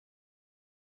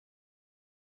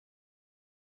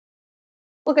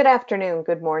Well, good afternoon,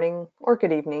 good morning, or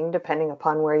good evening, depending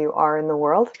upon where you are in the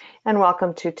world, and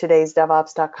welcome to today's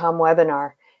DevOps.com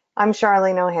webinar. I'm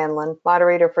Charlene O'Hanlon,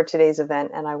 moderator for today's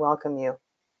event, and I welcome you.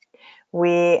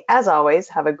 We, as always,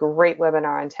 have a great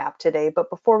webinar on tap today, but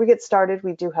before we get started,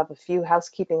 we do have a few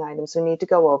housekeeping items we need to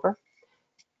go over.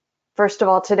 First of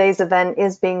all, today's event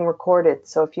is being recorded,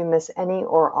 so if you miss any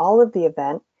or all of the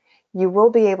event, you will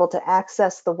be able to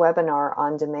access the webinar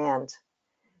on demand.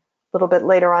 A little bit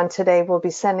later on today, we'll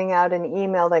be sending out an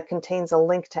email that contains a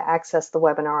link to access the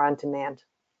webinar on demand.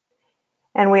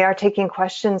 And we are taking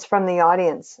questions from the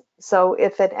audience. So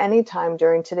if at any time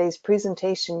during today's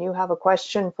presentation you have a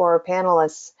question for our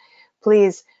panelists,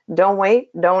 please don't wait,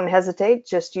 don't hesitate,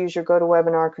 just use your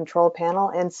GoToWebinar control panel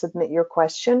and submit your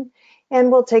question.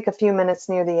 And we'll take a few minutes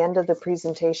near the end of the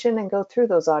presentation and go through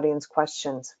those audience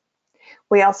questions.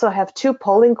 We also have 2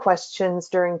 polling questions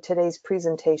during today's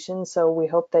presentation, so we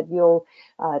hope that you'll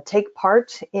take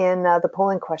part in the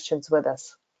polling questions with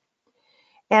us.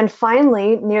 And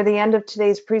finally, near the end of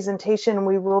today's presentation,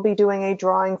 we will be doing a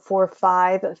drawing for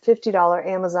 5 $50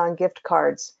 Amazon gift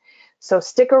cards. So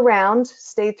stick around,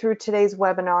 stay through today's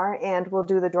webinar, and we'll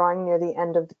do the drawing near the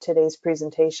end of today's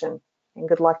presentation. And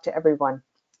good luck to everyone.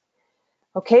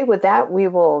 Okay, with that, we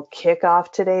will kick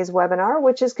off today's webinar,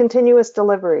 which is continuous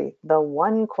delivery, the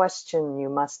one question you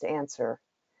must answer.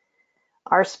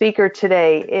 Our speaker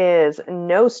today is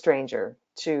no stranger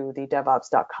to the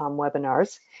DevOps.com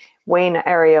webinars, Wayne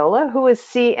Ariola, who is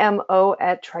CMO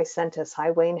at Tricentis.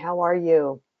 Hi, Wayne, how are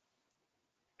you?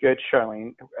 Good,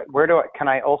 Charlene. Can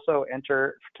I also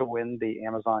enter to win the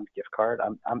Amazon gift card?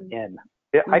 I'm in.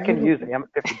 I can use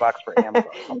 $50 for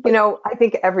Amazon. You know, I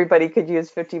think everybody could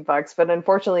use $50, but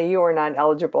unfortunately you are not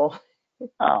eligible.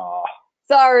 Oh.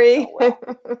 Sorry. Oh,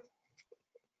 well.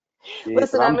 Jeez,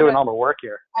 Listen, I'm doing all the work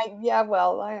here.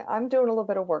 I'm doing a little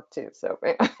bit of work too, so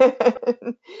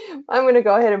I'm going to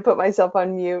go ahead and put myself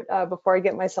on mute before I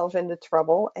get myself into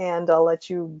trouble, and I'll let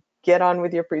you get on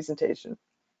with your presentation.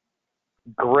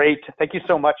 Great. Thank you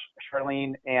so much,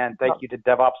 Charlene, and thank you to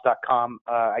DevOps.com.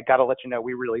 I got to let you know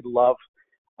we really love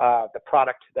the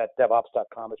product that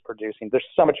DevOps.com is producing. There's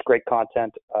so much great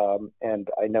content, and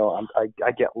I know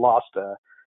I get lost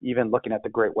even looking at the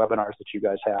great webinars that you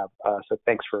guys have. So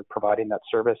thanks for providing that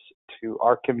service to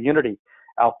our community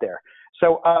out there.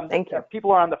 So thank you. If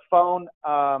people are on the phone,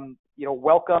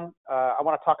 welcome. I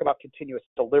want to talk about continuous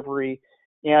delivery,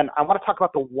 and I want to talk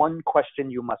about the one question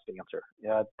you must answer.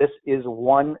 This is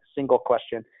one single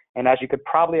question, and as you could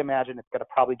probably imagine, it's going to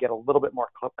probably get a little bit more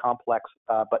complex,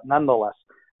 but nonetheless,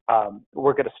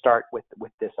 we're going to start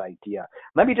with this idea.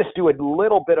 Let me just do a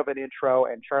little bit of an intro,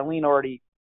 and Charlene already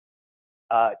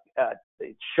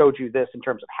showed you this in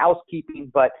terms of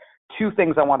housekeeping, but 2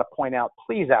 things I want to point out.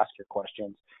 Please ask your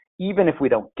questions. Even if we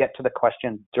don't get to the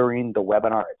question during the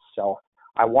webinar itself,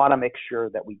 I want to make sure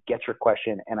that we get your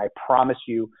question, and I promise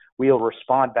you we'll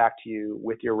respond back to you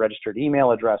with your registered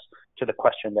email address to the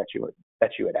question that you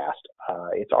had asked.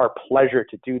 It's our pleasure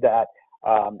to do that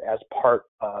as part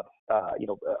of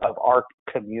our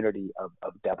community of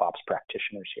DevOps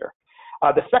practitioners here.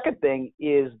 The second thing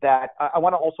is that I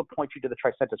want to also point you to the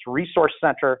Tricentis Resource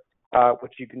Center,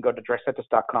 which you can go to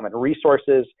tricentis.com and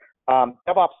resources.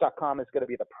 DevOps.com is going to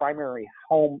be the primary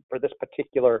home for this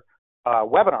particular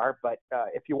webinar, but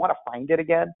if you want to find it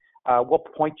again, we'll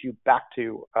point you back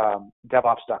to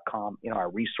DevOps.com in our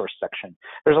resource section.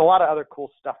 There's a lot of other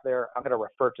cool stuff there. I'm going to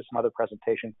refer to some other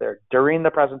presentations there during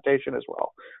the presentation as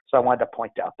well. So I wanted to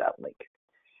point out that link.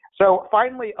 So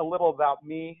finally, a little about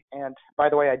me. And by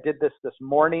the way, I did this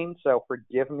morning, so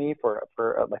forgive me for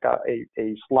like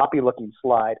a sloppy looking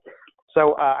slide.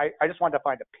 So I just wanted to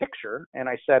find a picture, and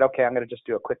I said, okay, I'm going to just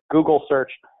do a quick Google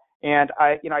search. And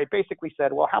I basically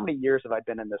said, well, how many years have I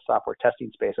been in this software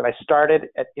testing space? And I started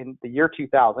in the year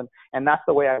 2000, and that's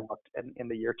the way I looked in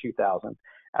the year 2000.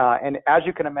 And as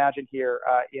you can imagine here,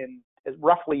 in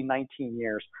roughly 19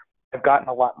 years, I've gotten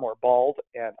a lot more bald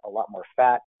and a lot more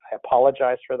fat. I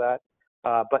apologize for that.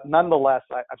 But nonetheless,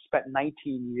 I've spent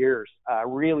 19 years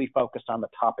really focused on the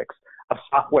topics of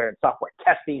software and software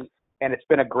testing, and it's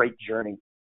been a great journey.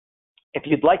 If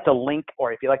you'd like to link,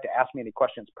 or if you'd like to ask me any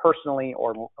questions personally,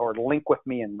 or link with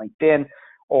me in LinkedIn,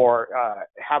 or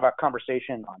have a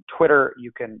conversation on Twitter,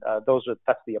 you can.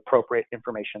 That's the appropriate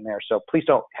information there. So please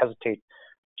don't hesitate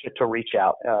to reach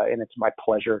out, and it's my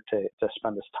pleasure to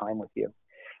spend this time with you.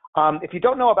 If you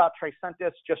don't know about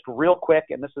Tricentis, just real quick,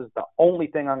 and this is the only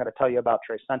thing I'm going to tell you about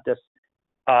Tricentis,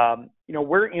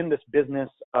 we're in this business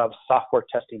of software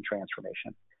testing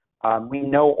transformation. We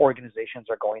know organizations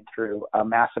are going through a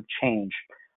massive change.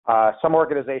 Some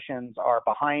organizations are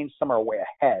behind, some are way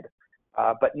ahead.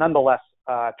 But nonetheless,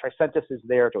 Tricentis is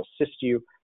there to assist you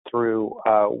through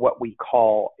what we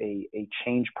call a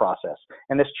change process.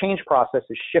 And this change process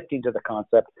is shifting to the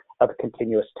concept of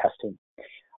continuous testing.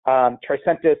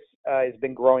 Tricentis has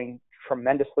been growing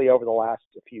tremendously over the last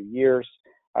few years,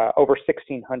 over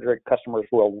 1,600 customers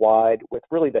worldwide, with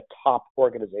really the top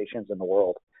organizations in the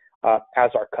world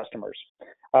as our customers.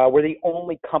 We're the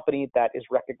only company that is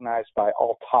recognized by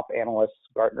all top analysts,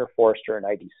 Gartner, Forrester, and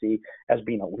IDC, as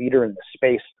being a leader in the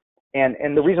space.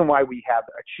 And the reason why we have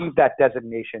achieved that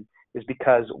designation is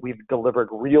because we've delivered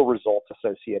real results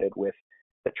associated with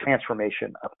the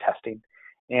transformation of testing.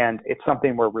 And it's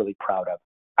something we're really proud of.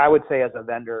 I would say as a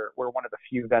vendor, we're one of the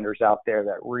few vendors out there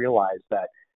that realize that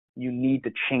you need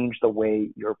to change the way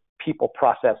your people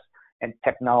process and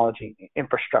technology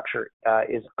infrastructure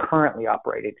is currently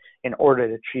operating in order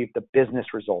to achieve the business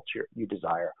results you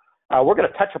desire. We're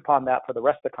going to touch upon that for the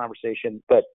rest of the conversation,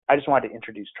 but I just wanted to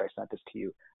introduce Tricentis to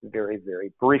you very,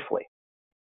 very briefly.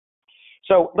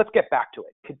 So let's get back to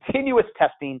it. Continuous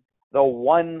testing, the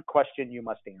one question you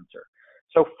must answer.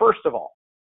 So first of all,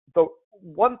 the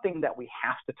one thing that we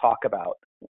have to talk about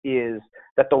is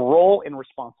that the role and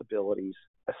responsibilities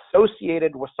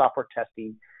associated with software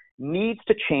testing needs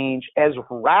to change as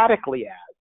radically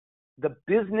as the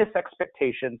business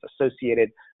expectations associated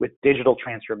with digital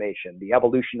transformation, the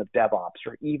evolution of DevOps,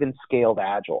 or even scaled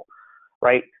agile,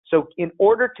 right? So in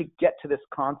order to get to this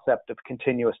concept of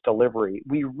continuous delivery,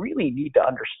 we really need to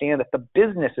understand that the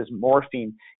business is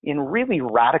morphing in really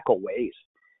radical ways.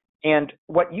 And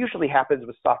what usually happens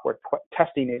with software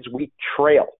testing is we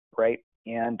trail, right?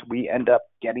 And we end up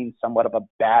getting somewhat of a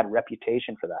bad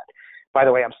reputation for that. By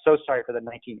the way, I'm so sorry for the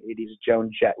 1980s Joan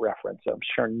Jett reference. I'm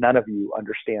sure none of you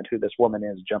understand who this woman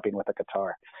is jumping with a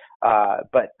guitar.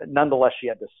 But nonetheless, she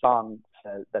had this song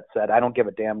that said, "I don't give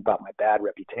a damn about my bad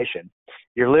reputation.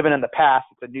 You're living in the past.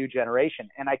 It's a new generation."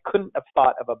 And I couldn't have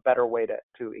thought of a better way to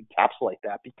encapsulate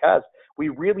that, because we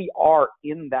really are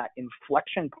in that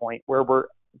inflection point where we're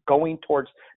going towards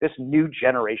this new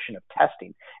generation of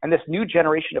testing. And this new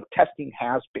generation of testing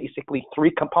has basically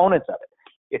three components of it.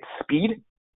 It's speed,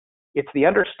 it's the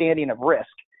understanding of risk,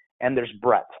 and there's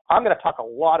breadth. I'm going to talk a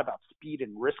lot about speed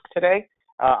and risk today.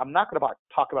 I'm not going to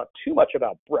talk about too much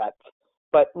about breadth,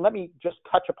 but let me just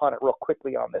touch upon it real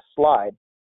quickly on this slide.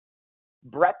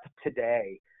 Breadth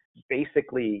today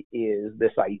basically is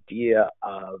this idea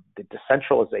of the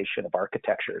decentralization of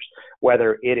architectures,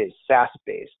 whether it is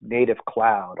SaaS-based, native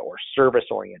cloud, or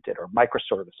service-oriented, or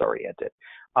microservice-oriented.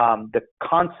 The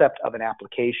concept of an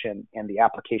application and the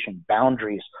application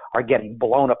boundaries are getting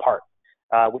blown apart,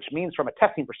 which means from a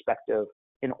testing perspective,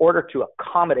 in order to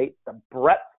accommodate the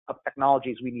breadth of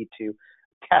technologies we need to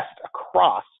test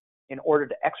across in order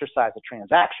to exercise a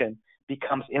transaction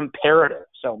becomes imperative.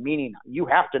 So meaning you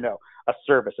have to know a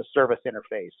service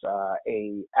interface,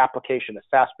 a application, a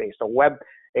SaaS-based, a web,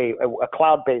 a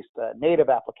cloud-based native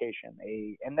application,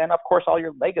 and then of course all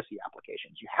your legacy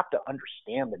applications. You have to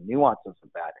understand the nuances of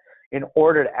that in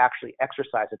order to actually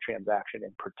exercise a transaction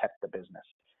and protect the business.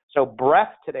 So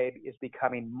breadth today is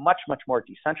becoming much, much more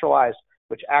decentralized,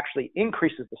 which actually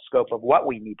increases the scope of what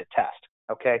we need to test.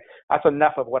 Okay, that's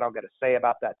enough of what I'm going to say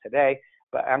about that today,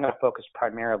 but I'm going to focus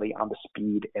primarily on the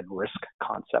speed and risk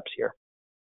concepts here.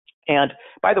 And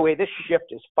by the way, this shift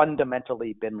has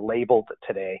fundamentally been labeled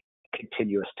today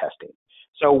continuous testing.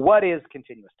 So what is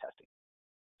continuous testing?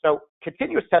 So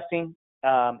continuous testing,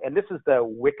 and this is the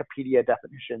Wikipedia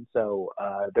definition, so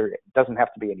there doesn't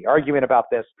have to be any argument about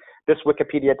this. This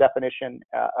Wikipedia definition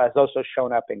has also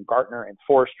shown up in Gartner and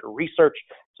Forrester research,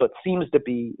 so it seems to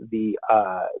be the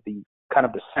kind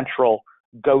of the central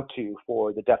go-to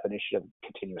for the definition of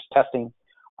continuous testing.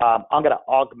 I'm going to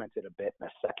augment it a bit in a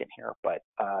second here, but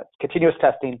continuous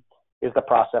testing is the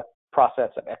process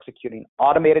of executing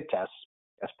automated tests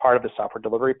as part of the software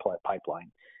delivery pipeline.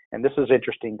 And this is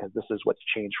interesting because this is what's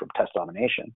changed from test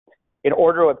automation in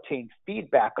order to obtain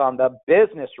feedback on the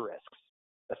business risks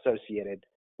associated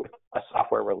with a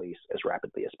software release as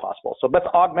rapidly as possible. So let's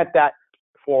augment that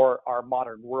for our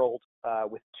modern world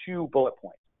with 2 bullet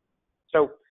points.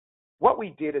 So what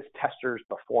we did as testers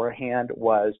beforehand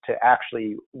was to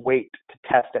actually wait to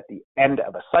test at the end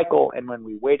of a cycle. And when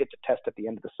we waited to test at the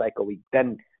end of the cycle, we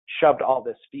then shoved all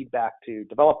this feedback to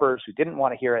developers who didn't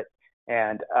want to hear it.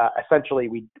 And essentially,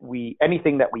 we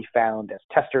anything that we found as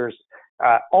testers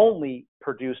only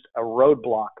produced a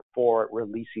roadblock for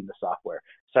releasing the software.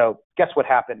 So guess what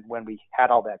happened when we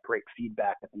had all that great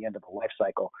feedback at the end of the life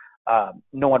cycle?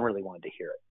 No one really wanted to hear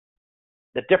it.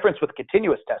 The difference with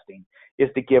continuous testing is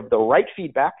to give the right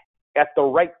feedback at the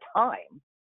right time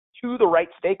to the right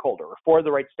stakeholder or for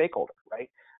the right stakeholder, right?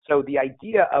 So the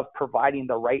idea of providing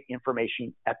the right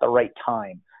information at the right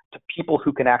time to people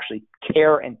who can actually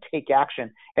care and take action,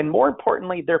 and more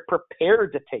importantly, they're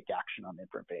prepared to take action on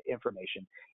information,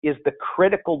 is the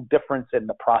critical difference in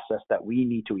the process that we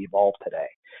need to evolve today.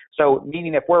 So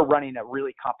meaning if we're running a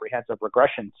really comprehensive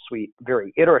regression suite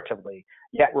very iteratively,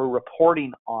 yet we're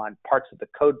reporting on parts of the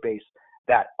code base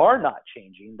that are not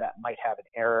changing, that might have an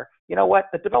error, you know what?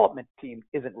 The development team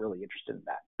isn't really interested in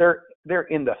that. They're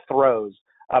in the throes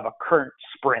of a current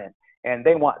sprint, and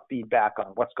they want feedback on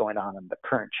what's going on in the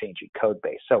current changing code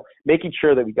base. So making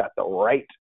sure that we got the right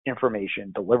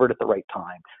information delivered at the right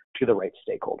time to the right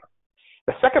stakeholder.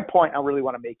 The second point I really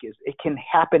want to make is it can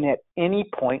happen at any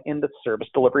point in the service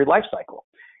delivery lifecycle.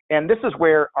 And this is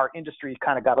where our industry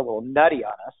kind of got a little nutty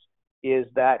on us, is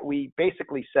that we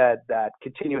basically said that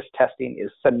continuous testing is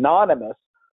synonymous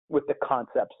with the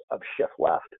concepts of shift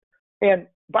left. And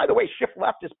by the way, shift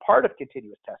left is part of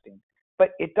continuous testing,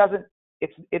 but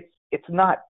it's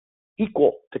not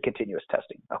equal to continuous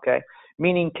testing, okay?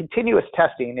 Meaning continuous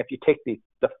testing, if you take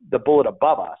the bullet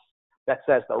above us that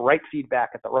says the right feedback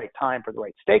at the right time for the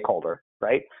right stakeholder,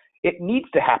 right? It needs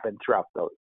to happen throughout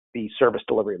the service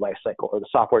delivery lifecycle or the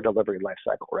software delivery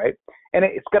lifecycle, right? And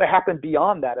it's going to happen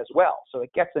beyond that as well. So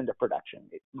it gets into production.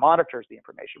 It monitors the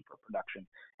information for production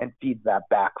and feeds that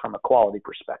back from a quality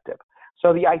perspective.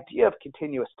 So the idea of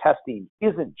continuous testing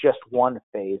isn't just one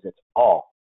phase, it's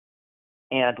all.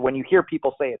 And when you hear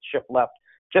people say it's shift left,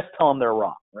 just tell them they're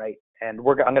wrong, right? And I'm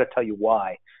going to tell you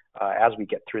why as we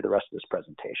get through the rest of this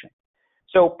presentation.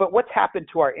 So, but what's happened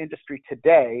to our industry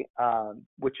today,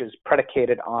 which is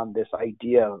predicated on this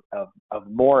idea of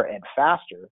more and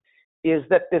faster, is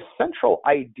that this central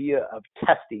idea of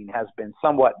testing has been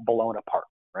somewhat blown apart,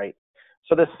 right?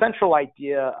 So the central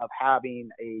idea of having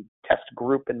a test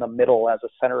group in the middle as a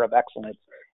center of excellence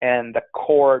and the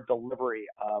core delivery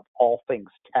of all things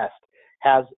test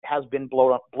has been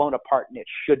blown apart, and it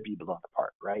should be blown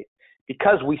apart, right?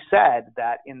 Because we said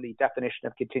that in the definition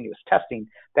of continuous testing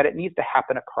that it needs to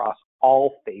happen across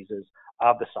all phases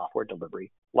of the software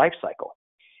delivery lifecycle.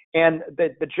 And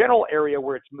the general area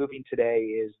where it's moving today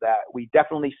is that we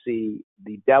definitely see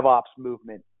the DevOps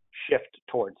movement shift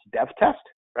towards dev test,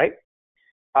 right?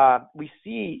 We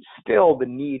see still the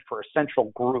need for a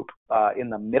central group in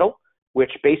the middle,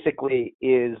 which basically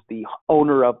is the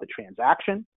owner of the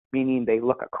transaction, meaning they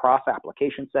look across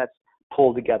application sets,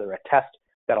 pull together a test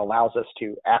that allows us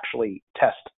to actually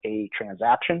test a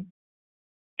transaction.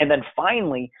 And then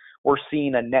finally, we're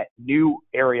seeing a net new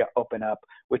area open up,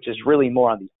 which is really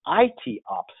more on the IT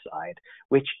ops side,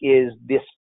 which is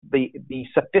the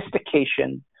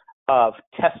sophistication of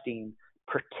testing,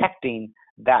 protecting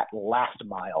that last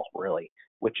mile, really,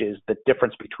 which is the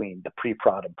difference between the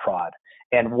pre-prod and prod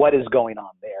and what is going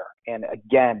on there. And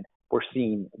again, we're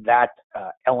seeing that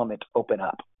element open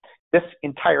up. This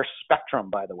entire spectrum,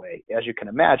 by the way, as you can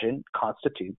imagine,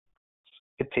 constitutes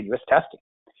continuous testing.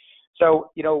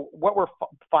 So, you know, what we're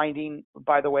finding,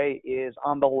 by the way, is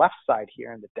on the left side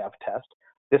here in the dev test,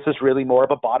 this is really more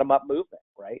of a bottom-up movement,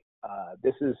 right?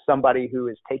 This is somebody who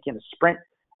is taking a sprint.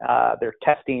 They're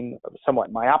testing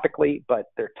somewhat myopically, but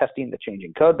they're testing the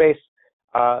changing code base,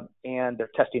 and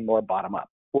they're testing more bottom-up.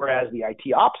 Whereas the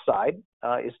IT ops side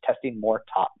is testing more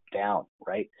top-down,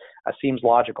 right? Seems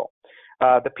logical.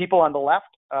 The people on the left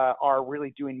are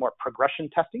really doing more progression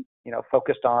testing, you know,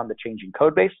 focused on the changing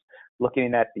code base,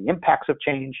 looking at the impacts of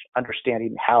change,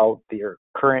 understanding how their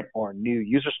current or new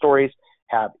user stories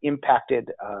have impacted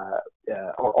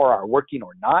or are working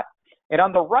or not. And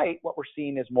on the right, what we're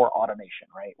seeing is more automation,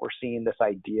 right? We're seeing this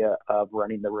idea of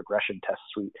running the regression test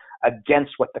suite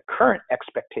against what the current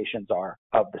expectations are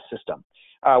of the system.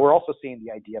 We're also seeing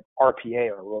the idea of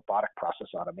RPA, or robotic process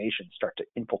automation, start to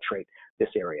infiltrate this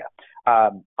area.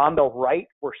 On the right,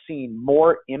 we're seeing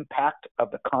more impact of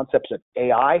the concepts of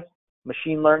AI,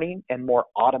 machine learning, and more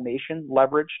automation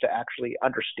leverage to actually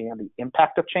understand the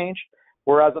impact of change.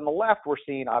 Whereas on the left, we're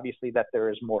seeing obviously that there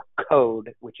is more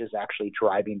code, which is actually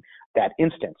driving that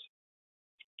instance.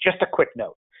 Just a quick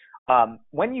note.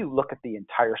 When you look at the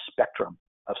entire spectrum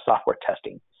of software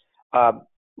testing,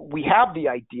 we have the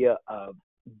idea of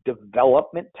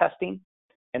development testing,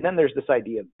 and then there's this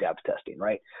idea of dev testing,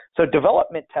 right? So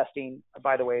development testing,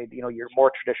 by the way, you know, your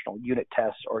more traditional unit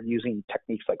tests or using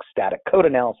techniques like static code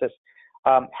analysis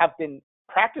have been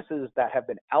practices that have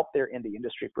been out there in the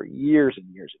industry for years and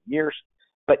years and years,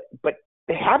 but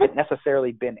they haven't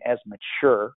necessarily been as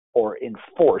mature or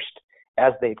enforced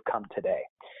as they've come today.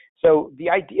 So the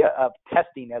idea of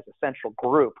testing as a central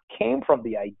group came from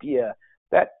the idea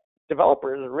that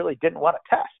developers really didn't want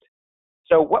to test.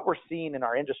 So what we're seeing in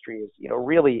our industry is,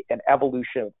 really an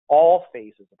evolution of all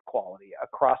phases of quality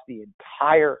across the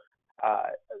entire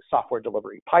software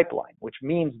delivery pipeline, which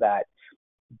means that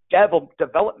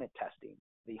development testing,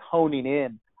 the honing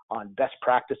in on best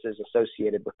practices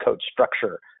associated with code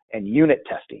structure and unit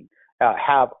testing,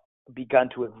 have begun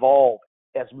to evolve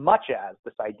as much as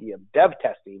this idea of dev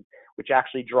testing, which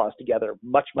actually draws together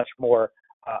much, much more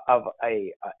of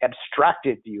a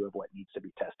abstracted view of what needs to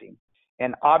be testing.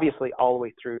 And obviously all the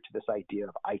way through to this idea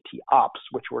of IT ops,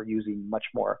 which we're using much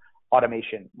more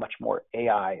automation, much more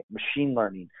AI, machine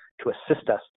learning to assist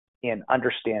us in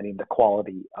understanding the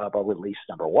quality of a release,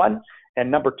 number one. And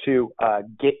number two,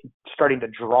 starting to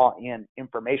draw in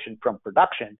information from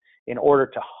production in order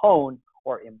to hone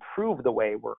or improve the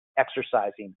way we're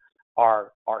exercising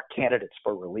our candidates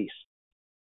for release.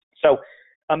 So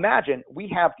imagine we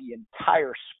have the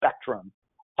entire spectrum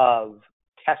of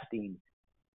testing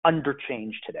under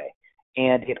change today.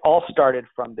 And it all started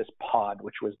from this pod,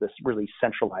 which was this really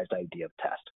centralized idea of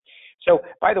test. So,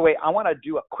 by the way, I want to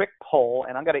do a quick poll,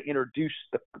 and I'm going to introduce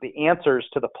the answers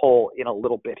to the poll in a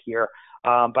little bit here.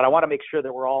 But I want to make sure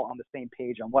that we're all on the same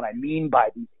page on what I mean by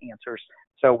these answers,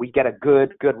 so we get a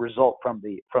good result from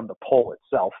the poll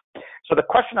itself. So the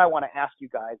question I want to ask you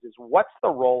guys is, what's the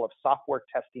role of software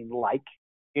testing like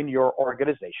in your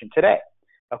organization today?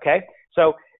 Okay,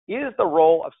 so is the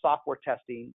role of software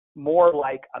testing more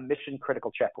like a mission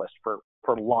critical checklist for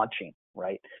launching,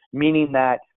 right? Meaning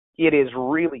that it is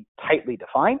really tightly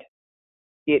defined,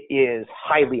 it is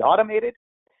highly automated,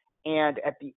 and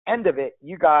at the end of it,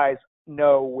 you guys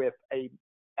know with a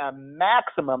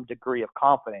maximum degree of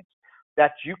confidence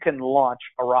that you can launch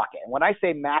a rocket. And when I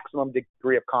say maximum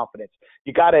degree of confidence,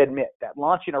 you got to admit that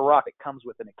launching a rocket comes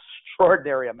with an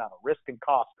extraordinary amount of risk and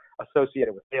cost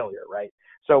associated with failure, right?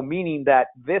 So meaning that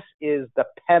this is the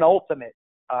penultimate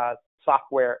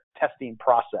software testing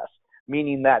process,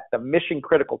 meaning that the mission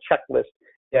critical checklist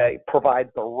provides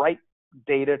the right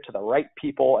data to the right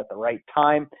people at the right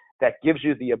time that gives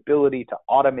you the ability to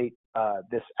automate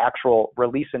this actual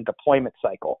release and deployment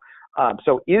cycle.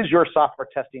 So is your software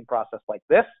testing process like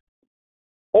this,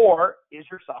 or is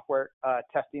your software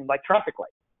testing like traffic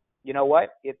light? You know what?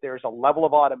 If there's a level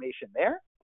of automation there,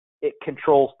 it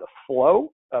controls the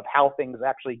flow of how things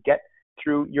actually get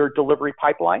through your delivery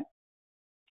pipeline.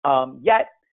 Yet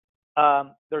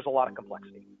there's a lot of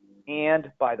complexity.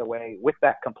 And by the way, with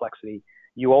that complexity,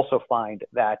 you also find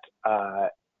that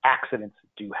accidents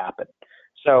do happen.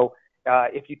 So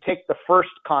if you take the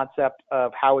first concept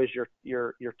of how is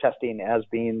your testing as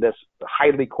being this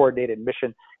highly coordinated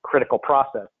mission critical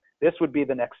process, this would be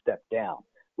the next step down.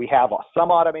 We have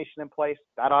some automation in place.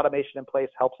 That automation in place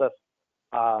helps us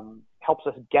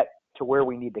get to where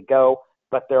we need to go,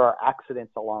 but there are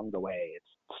accidents along the way.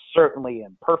 It's certainly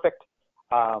imperfect,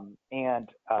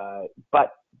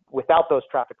 but without those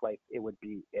traffic lights, it would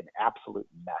be an absolute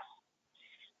mess.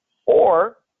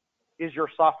 Or is your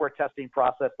software testing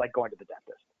process like going to the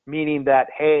dentist? Meaning that,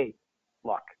 hey,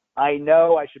 look, I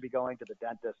know I should be going to the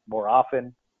dentist more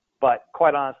often, but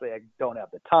quite honestly, I don't have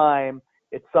the time.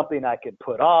 It's something I could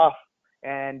put off.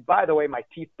 And by the way, my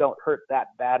teeth don't hurt that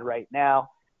bad right now.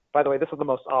 By the way, this is the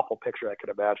most awful picture I could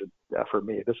imagine for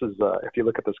me. This is, if you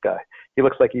look at this guy, he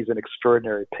looks like he's in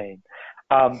extraordinary pain.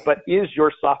 But is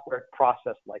your software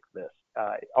process like this?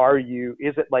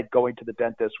 Is it like going to the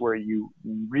dentist where you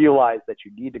realize that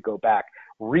you need to go back,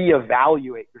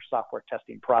 reevaluate your software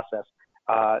testing process,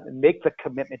 make the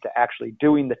commitment to actually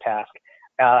doing the task,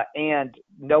 and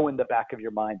know in the back of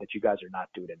your mind that you guys are not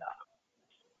doing enough?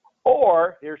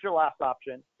 Or here's your last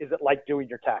option. Is it like doing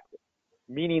your taxes?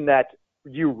 Meaning that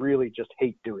you really just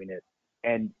hate doing it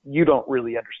and you don't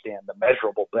really understand the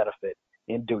measurable benefit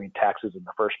in doing taxes in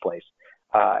the first place.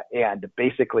 And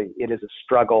basically it is a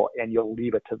struggle and you'll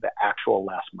leave it to the actual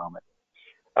last moment.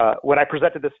 When I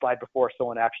presented this slide before,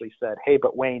 someone actually said, hey,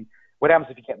 but Wayne, what happens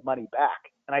if you get money back?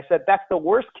 And I said, that's the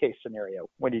worst case scenario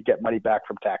when you get money back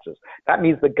from taxes. That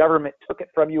means the government took it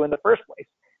from you in the first place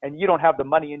and you don't have the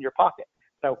money in your pocket.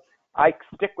 So I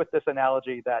stick with this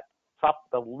analogy that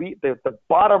the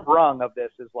bottom rung of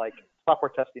this is like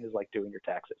software testing is like doing your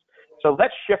taxes. So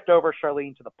let's shift over,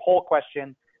 Charlene, to the poll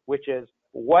question, which is,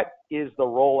 what is the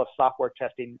role of software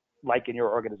testing like in your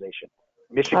organization?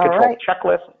 Mission control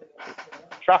checklist,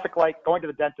 traffic light, going to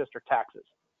the dentist, or taxes?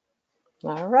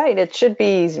 All right, it should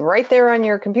be right there on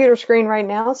your computer screen right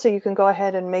now, so you can go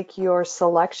ahead and make your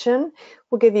selection.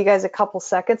 We'll give you guys a couple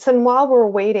seconds. And while we're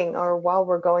waiting or while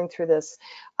we're going through this,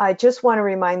 I just want to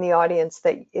remind the audience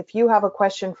that if you have a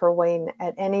question for Wayne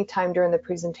at any time during the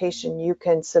presentation, you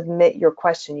can submit your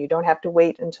question. You don't have to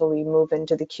wait until we move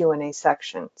into the Q&A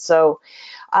section. So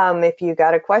if you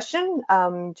got a question,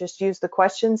 just use the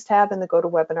questions tab in the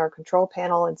GoToWebinar control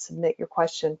panel and submit your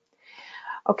question.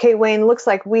 Okay, Wayne, looks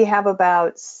like we have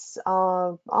about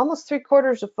almost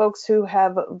 3/4 of folks who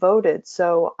have voted.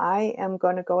 So I am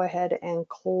going to go ahead and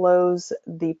close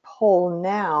the poll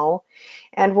now,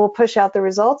 and we'll push out the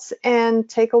results and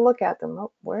take a look at them.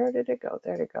 Oh, where did it go?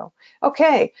 There it go.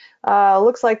 Okay,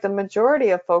 looks like the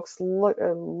majority of folks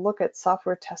look at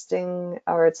software testing,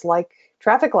 or it's like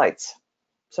traffic lights.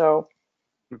 So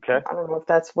Okay. I don't know if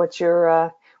that's what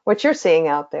you're seeing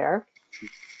out there.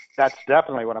 That's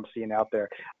definitely what I'm seeing out there.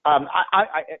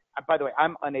 By the way,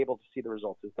 I'm unable to see the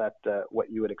results. Is that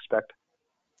what you would expect?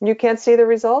 You can't see the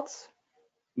results?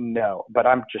 No, but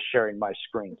I'm just sharing my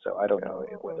screen, so I don't know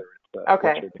whether it's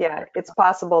Okay, yeah, it's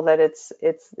possible that it's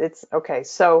okay.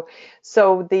 So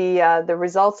the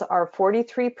results are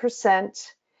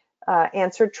 43%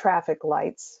 answered traffic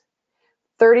lights,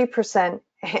 30%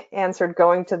 answered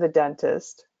going to the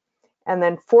dentist, and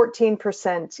then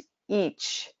 14%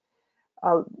 each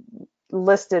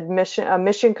listed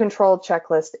mission control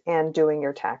checklist and doing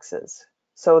your taxes.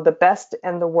 So the best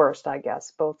and the worst, I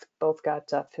guess, both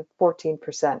got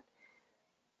 14%.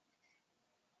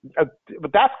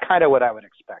 But that's kind of what I would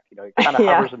expect. It kind of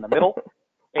hovers in the middle.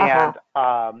 And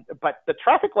but the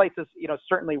traffic lights is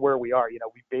certainly where we are.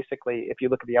 We basically, if you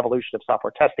look at the evolution of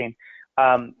software testing,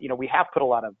 we have put a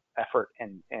lot of effort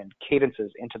and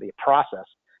cadences into the process.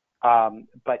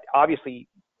 But obviously,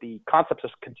 the concepts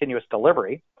of continuous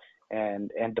delivery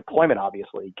and deployment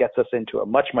obviously gets us into a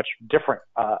much different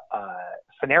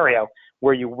scenario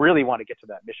where you really want to get to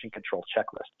that mission control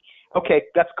checklist. Okay,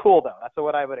 that's cool though. That's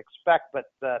what I would expect. But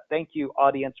thank you,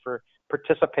 audience, for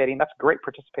participating. That's great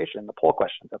participation in the poll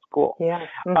question. That's cool. Yeah.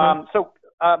 So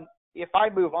if I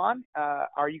move on,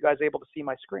 are you guys able to see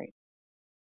my screen?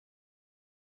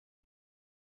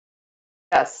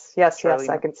 Yes,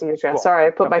 I can see your screen. Cool. Sorry, I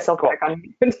put myself back on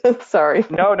mute. Sorry.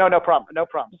 No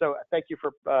problem. So thank you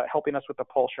for helping us with the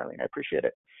poll, Charlene. I appreciate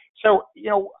it. So,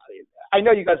 I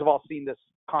know you guys have all seen this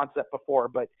concept before,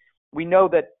 but we know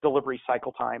that delivery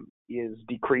cycle time is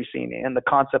decreasing, and the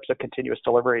concepts of continuous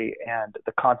delivery and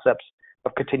the concepts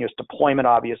of continuous deployment,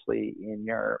 obviously, in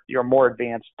your more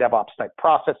advanced DevOps type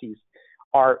processes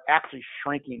are actually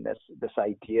shrinking this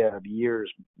idea of years,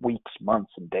 weeks,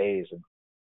 months, and days. And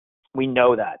we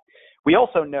know that. We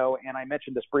also know, and I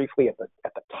mentioned this briefly at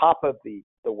the top of the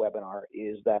webinar,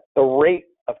 is that the rate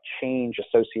of change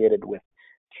associated with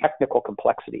technical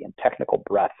complexity and technical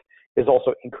breadth is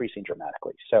also increasing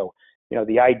dramatically. So,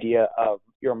 the idea of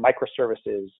your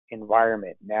microservices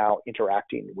environment now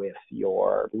interacting with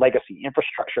your legacy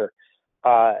infrastructure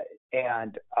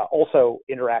and also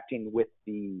interacting with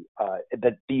the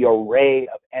array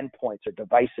of endpoints or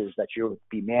devices that you'll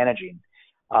be managing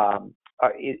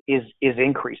is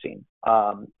increasing.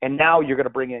 And now you're going to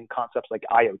bring in concepts like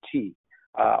IoT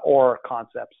or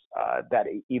concepts that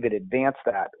even advance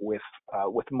that with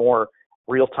more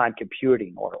real-time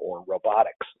computing or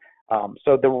robotics.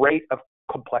 So the rate of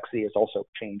complexity is also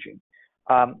changing,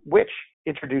 which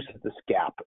introduces this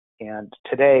gap. And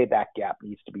today that gap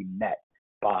needs to be met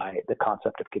by the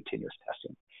concept of continuous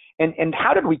testing. And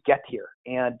how did we get here?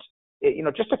 And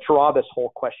just to draw this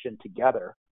whole question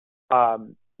together,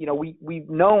 we've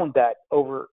known that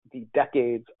over the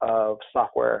decades of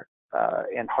software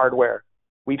and hardware,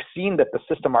 we've seen that the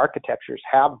system architectures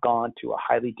have gone to a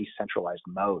highly decentralized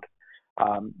mode.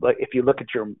 But if you look at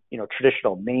your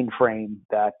traditional mainframe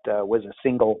that was a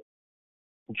single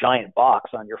giant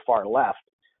box on your far left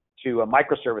to a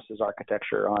microservices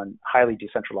architecture on highly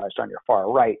decentralized on your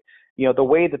far right, the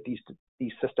way that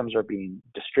these systems are being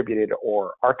distributed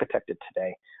or architected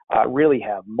today really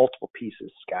have multiple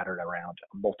pieces scattered around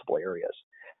multiple areas.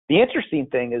 The interesting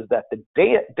thing is that the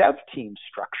dev team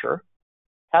structure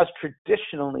has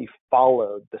traditionally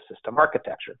followed the system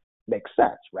architecture. Makes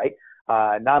sense, right?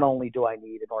 Not only do I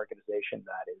need an organization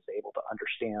that is able to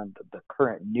understand the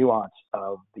current nuance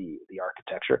of the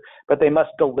architecture, but they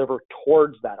must deliver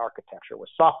towards that architecture with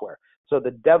software. So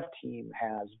the dev team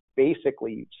has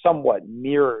basically somewhat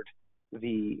mirrored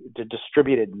the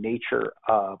distributed nature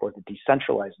of, or the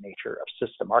decentralized nature of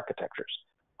system architectures.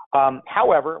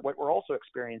 However, what we're also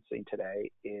experiencing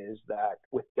today is that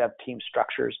with dev team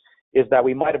structures is that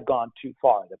we might have gone too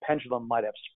far. The pendulum might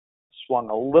have swung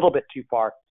a little bit too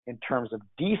far in terms of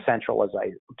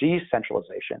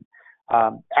decentralization,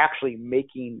 actually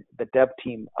making the dev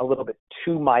team a little bit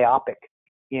too myopic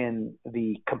in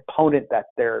the component that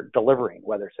they're delivering,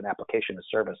 whether it's an application, a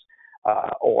service,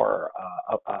 or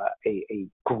a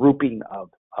grouping of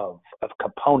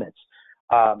components.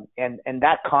 And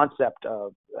that concept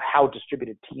of how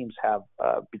distributed teams have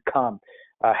become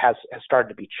has started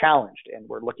to be challenged, and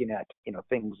we're looking at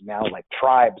things now like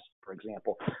tribes, for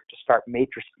example, to start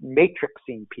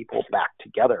matrixing people back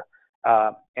together,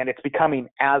 and it's becoming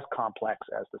as complex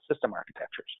as the system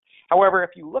architectures. However, if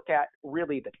you look at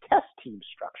really the test team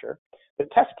structure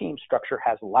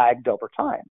has lagged over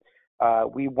time.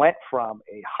 We went from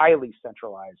a highly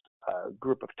centralized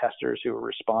group of testers who were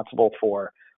responsible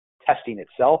for testing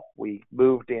itself. We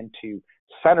moved into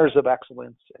centers of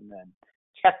excellence and then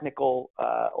technical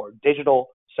or digital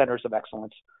centers of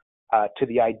excellence to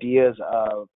the ideas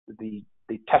of the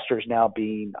testers now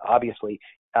being obviously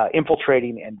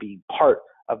infiltrating and being part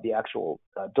of the actual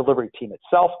delivery team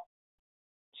itself.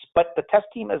 But the test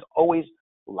team has always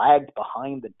lagged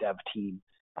behind the dev team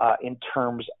in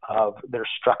terms of their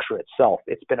structure itself.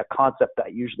 It's been a concept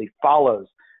that usually follows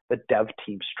the dev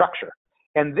team structure.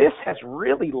 And this has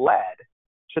really led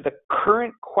to the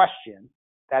current question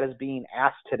that is being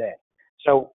asked today.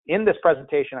 So in this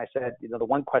presentation, I said, the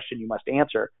one question you must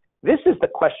answer. This is the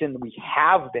question we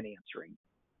have been answering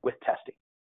with testing,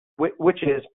 which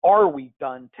is, are we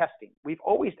done testing? We've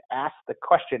always asked the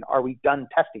question, are we done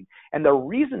testing? And the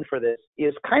reason for this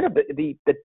is kind of the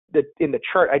in the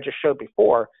chart I just showed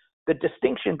before, the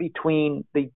distinction between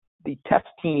the test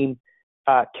team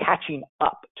catching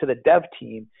up to the dev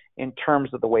team in terms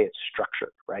of the way it's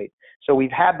structured, right? So we've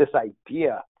had this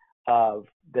idea of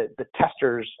the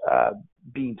testers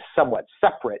being somewhat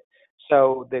separate.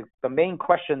 So the main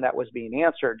question that was being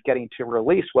answered getting to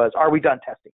release was, are we done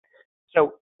testing?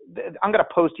 So I'm going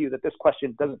to pose to you that this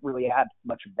question doesn't really add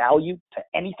much value to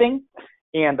anything.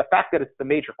 And the fact that it's the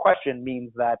major question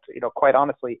means that, quite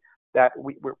honestly, that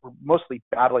we're mostly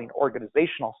battling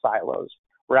organizational silos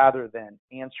rather than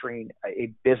answering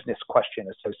a business question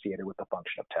associated with the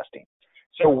function of testing.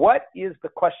 So what is the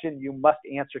question you must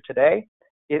answer today?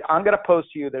 I'm going to pose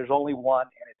to you, there's only one,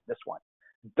 and it's this one.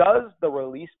 Does the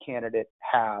release candidate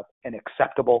have an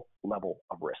acceptable level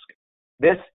of risk?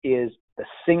 This is the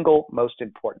single most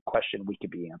important question we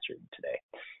could be answering today.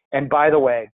 And by the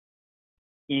way,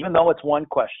 even though it's one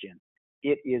question,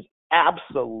 it is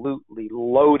absolutely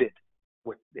loaded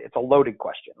with, it's a loaded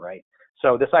question, right?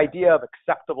 So this idea of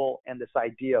acceptable and this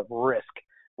idea of risk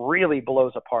really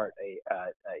blows apart a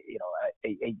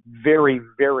very,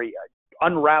 very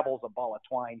unravels a ball of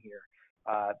twine here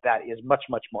that is much,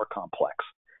 much more complex.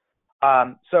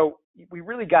 So we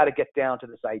really got to get down to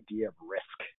this idea of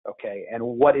risk, okay? And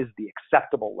what is the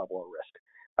acceptable level of risk?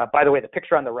 By the way, the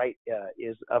picture on the right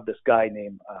is of this guy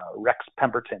named Rex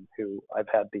Pemberton, who I've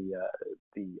had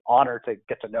the honor to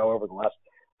get to know over the last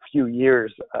few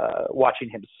years, watching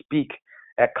him speak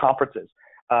at conferences.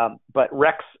 But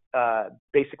Rex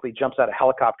basically jumps out of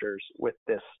helicopters with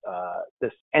this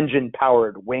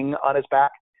engine-powered wing on his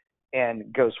back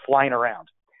and goes flying around.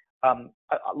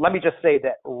 Let me just say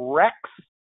that Rex's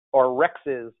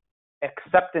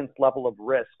acceptance level of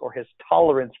risk, or his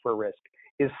tolerance for risk,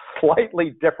 is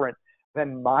slightly different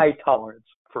than my tolerance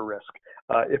for risk,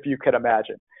 if you can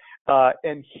imagine.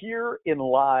 And herein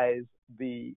lies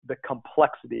the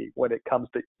complexity when it comes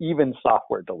to even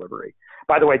software delivery.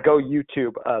 By the way, go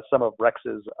YouTube some of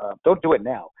Rex's, don't do it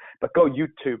now, but go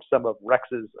YouTube some of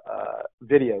Rex's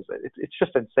videos. It's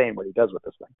just insane what he does with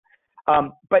this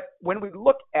thing. But when we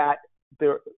look at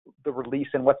the release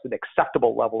and what's an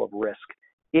acceptable level of risk,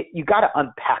 you got to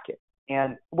unpack it.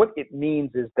 And what it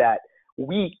means is that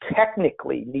we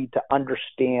technically need to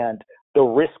understand the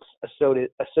risks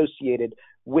associated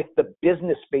with the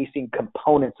business-facing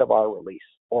components of our release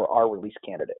or our release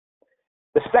candidate.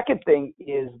 The second thing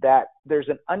is that there's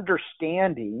an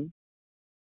understanding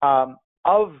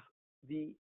of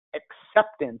the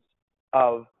acceptance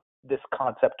of this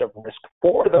concept of risk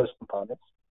for those components,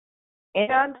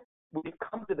 and we've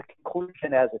come to the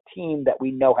conclusion as a team that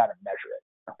we know how to measure it,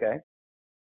 okay?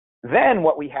 Then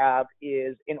what we have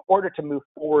is, in order to move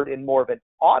forward in more of an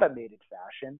automated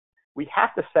fashion, we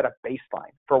have to set a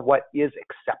baseline for what is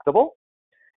acceptable.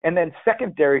 And then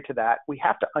secondary to that, we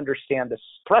have to understand the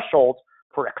thresholds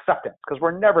for acceptance, because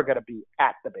we're never going to be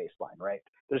at the baseline, right?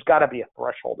 There's got to be a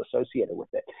threshold associated with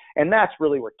it. And that's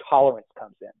really where tolerance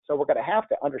comes in. So we're going to have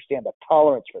to understand the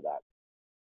tolerance for that.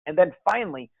 And then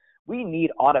finally, we need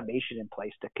automation in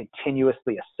place to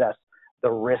continuously assess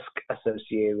the risk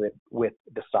associated with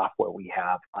the software we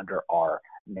have under our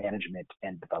management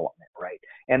and development, right?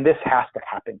 And this has to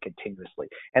happen continuously.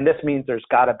 And this means there's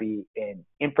got to be an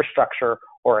infrastructure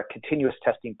or a continuous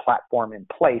testing platform in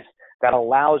place that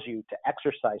allows you to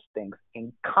exercise things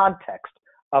in context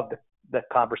of the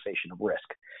conversation of risk.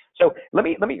 So let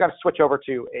me kind of switch over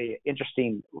to a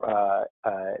interesting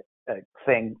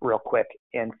thing real quick.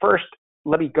 And first,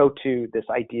 let me go to this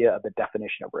idea of the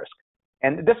definition of risk.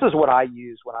 And this is what I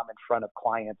use when I'm in front of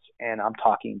clients and I'm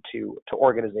talking to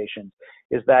organizations,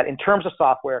 is that in terms of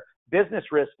software, business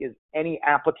risk is any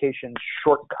application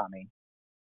shortcoming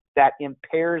that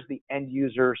impairs the end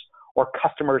user's or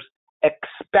customer's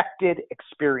expected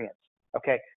experience,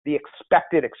 okay? The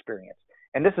expected experience.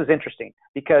 And this is interesting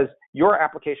because your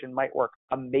application might work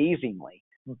amazingly,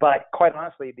 but quite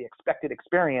honestly, the expected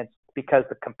experience, because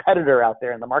the competitor out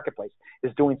there in the marketplace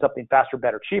is doing something faster,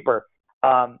 better, cheaper,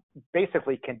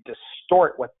 basically can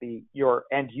distort what your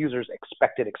end user's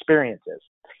expected experience is.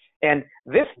 And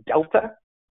this delta,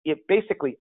 it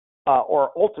basically,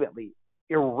 or ultimately,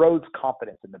 erodes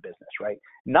confidence in the business, right?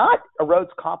 Not erodes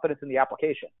confidence in the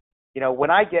application. You know,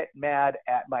 when I get mad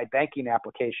at my banking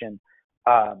application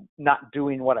not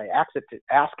doing what I ask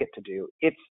it to do,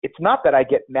 it's not that I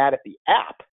get mad at the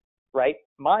app, right?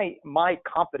 My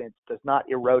confidence does not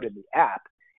erode in the app.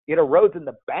 It erodes in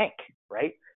the bank,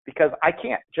 right? Because I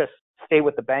can't just stay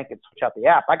with the bank and switch out the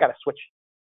app. I got to switch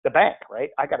the bank, right?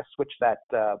 I got to switch that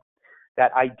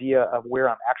idea of where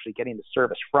I'm actually getting the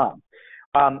service from.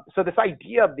 So this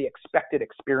idea of the expected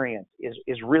experience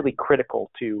is really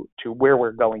critical to where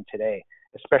we're going today,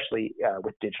 especially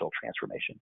with digital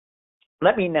transformation.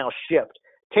 Let me now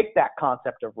take that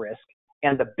concept of risk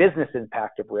and the business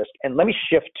impact of risk, and let me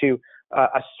shift to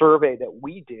a survey that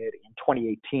we did in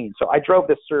 2018. So I drove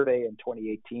this survey in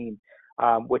 2018,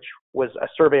 which was a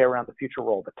survey around the future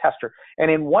role of the tester. And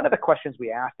in one of the questions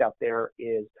we asked out there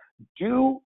is,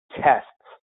 do tests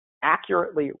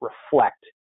accurately reflect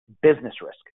business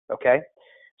risk? Okay.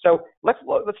 So let's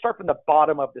start from the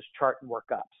bottom of this chart and work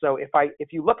up. So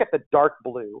if you look at the dark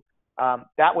blue,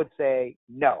 that would say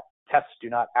no, tests do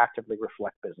not actively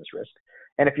reflect business risk.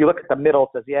 And if you look at the middle, it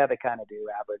says, yeah, they kind of do,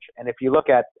 average. And if you look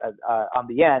at on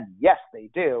the end, yes, they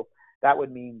do. That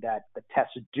would mean that the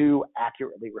tests do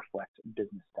accurately reflect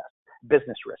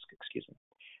business risk, excuse me.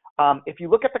 If you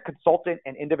look at the consultant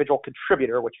and individual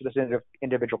contributor, which this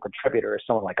individual contributor is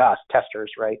someone like us,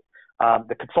 testers, right?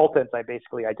 The consultants I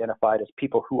basically identified as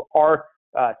people who are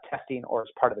testing or as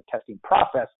part of the testing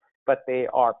process, but they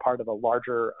are part of a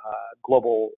larger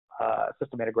global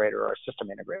system integrator or system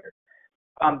integrator.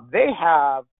 They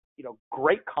have,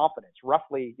 great confidence,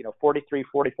 roughly, 43,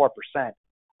 44%,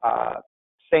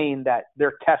 saying that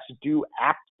their tests do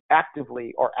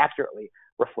actively or accurately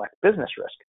reflect business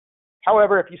risk.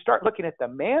 However, if you start looking at the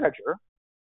manager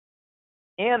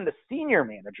and the senior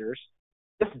managers,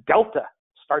 this delta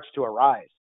starts to arise,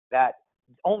 that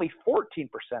only 14%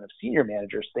 of senior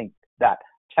managers think that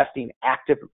testing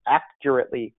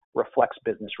accurately reflects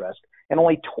business risk, and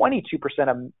only 22%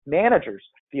 of managers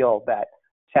feel that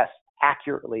tests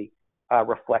accurately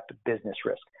reflect business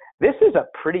risk. This is a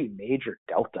pretty major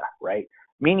delta, right?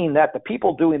 Meaning that the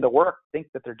people doing the work think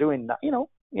that they're doing,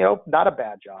 not a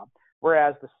bad job,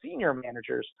 whereas the senior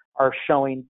managers are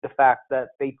showing the fact that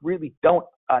they really don't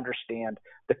understand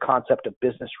the concept of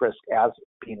business risk as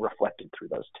being reflected through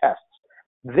those tests.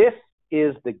 This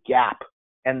is the gap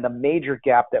and the major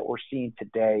gap that we're seeing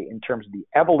today in terms of the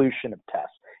evolution of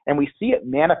tests. And we see it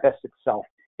manifest itself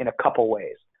in a couple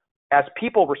ways. As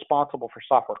people responsible for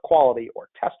software quality or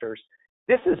testers,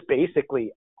 this is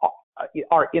basically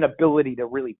our inability to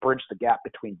really bridge the gap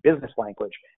between business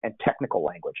language and technical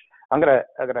language. I'm gonna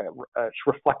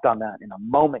reflect on that in a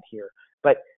moment here,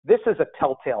 but this is a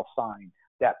telltale sign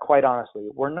that, quite honestly,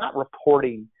 we're not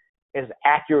reporting as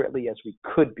accurately as we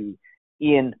could be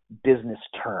in business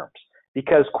terms.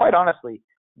 Because, quite honestly,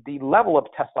 the level of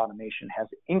test automation has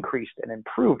increased and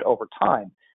improved over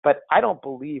time, but I don't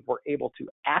believe we're able to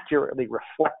accurately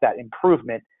reflect that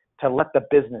improvement to let the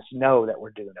business know that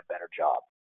we're doing a better job.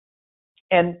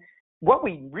 And what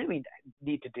we really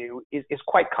need to do is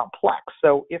quite complex.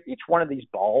 So if each one of these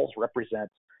balls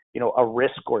represents, a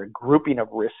risk or a grouping of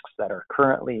risks that are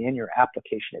currently in your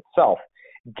application itself,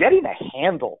 getting a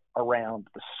handle around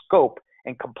the scope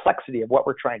and complexity of what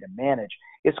we're trying to manage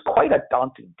is quite a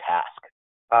daunting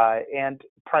task. And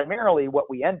primarily what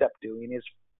we end up doing is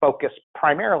focus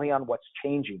primarily on what's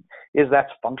changing, is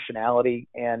that's functionality.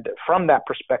 And from that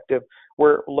perspective,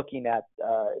 we're looking at,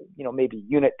 maybe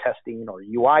unit testing or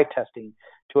UI testing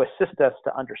to assist us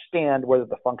to understand whether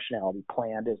the functionality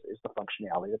planned is the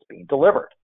functionality that's being delivered.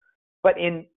 But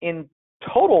in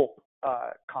total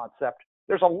concept,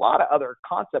 there's a lot of other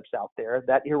concepts out there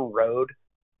that erode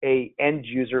a end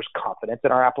user's confidence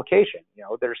in our application.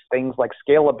 There's things like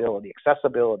scalability,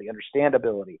 accessibility,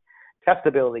 understandability,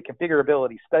 testability,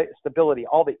 configurability, stability,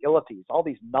 all the ilities, all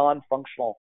these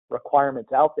non-functional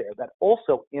requirements out there that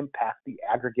also impact the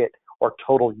aggregate or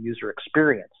total user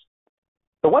experience.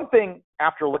 The one thing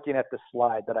after looking at this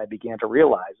slide that I began to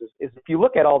realize is if you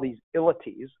look at all these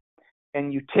ilities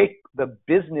and you take the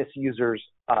business user's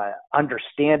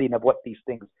understanding of what these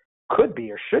things could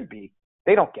be or should be,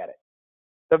 they don't get it.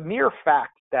 The mere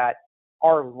fact that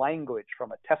our language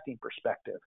from a testing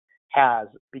perspective has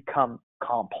become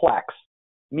complex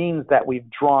means that we've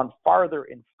drawn farther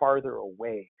and farther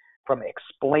away from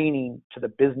explaining to the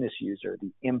business user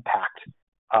the impact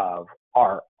of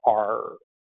our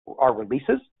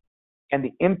releases and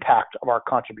the impact of our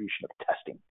contribution of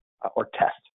testing or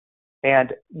test.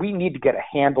 And we need to get a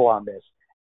handle on this,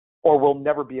 or we'll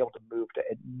never be able to move to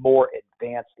more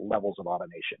advanced levels of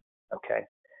automation. Okay.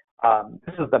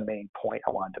 This is the main point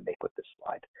I wanted to make with this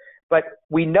slide. But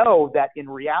we know that in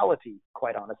reality,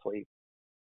 quite honestly,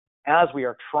 as we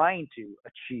are trying to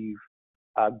achieve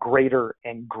greater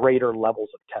and greater levels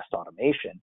of test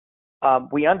automation,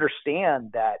 we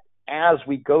understand that as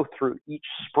we go through each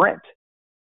sprint,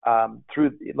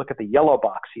 look at the yellow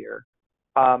box here,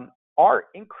 our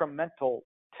incremental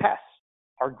tests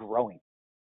are growing,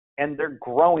 and they're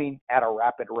growing at a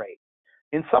rapid rate.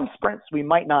 In some sprints, we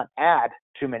might not add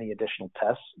too many additional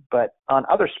tests, but on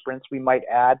other sprints, we might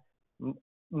add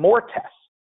more tests.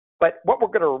 But what we're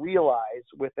going to realize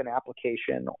with an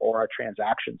application or a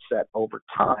transaction set over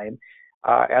time,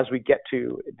 as we get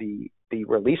to the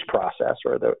release process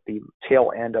or the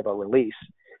tail end of a release,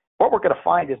 what we're going to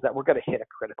find is that we're going to hit a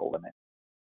critical limit.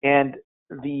 And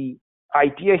the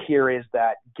idea here is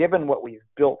that given what we've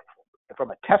built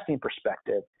from a testing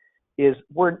perspective, is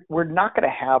we're not going to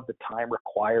have the time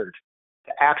required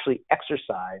to actually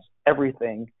exercise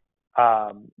everything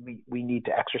we need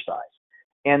to exercise.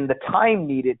 And the time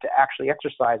needed to actually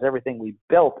exercise everything we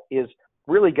built is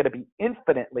really going to be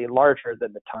infinitely larger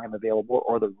than the time available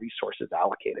or the resources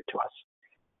allocated to us,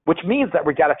 which means that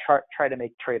we got to try to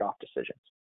make trade-off decisions.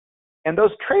 And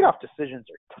those trade-off decisions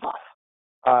are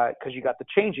tough because you got the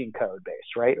changing code base,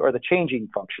 right, or the changing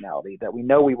functionality that we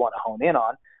know we want to hone in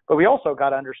on, but we also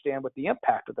got to understand what the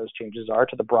impact of those changes are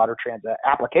to the broader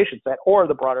application set or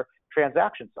the broader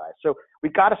transaction size. So we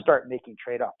got to start making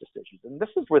trade-off decisions. And this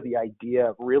is where the idea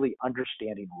of really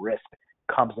understanding risk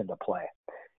comes into play.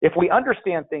 If we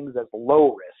understand things as low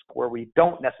risk, where we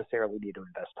don't necessarily need to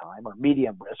invest time, or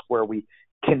medium risk, where we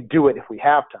can do it if we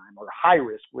have time, or high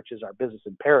risk, which is our business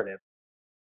imperative,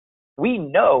 we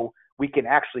know we can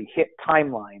actually hit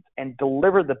timelines and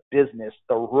deliver the business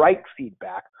the right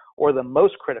feedback or the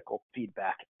most critical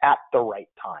feedback at the right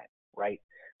time, right?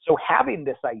 So having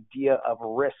this idea of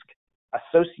risk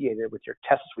associated with your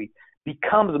test suite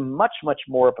becomes much, much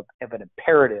more of an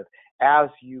imperative as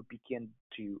you begin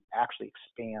to actually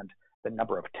expand the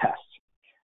number of tests.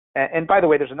 And by the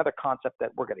way, there's another concept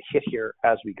that we're going to hit here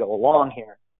as we go along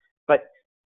here. But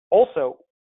also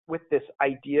with this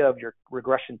idea of your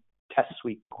regression test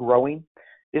suite growing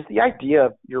is the idea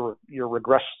of your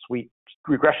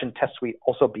regression test suite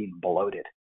also being bloated,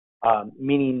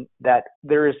 meaning that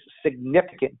there is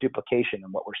significant duplication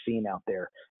in what we're seeing out there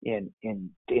in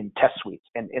test suites.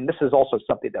 And this is also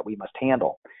something that we must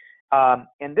handle.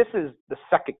 And this is the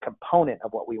second component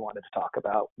of what we wanted to talk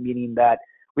about, meaning that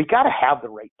we got to have the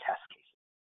right test cases.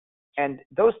 And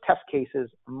those test cases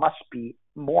must be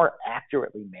more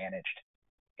accurately managed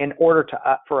in order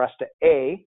for us to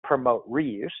A, promote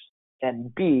reuse,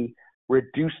 and B,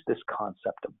 reduce this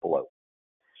concept of bloat.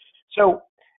 So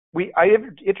I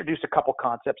introduced a couple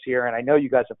concepts here, and I know you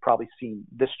guys have probably seen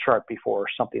this chart before or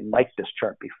something like this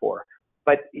chart before,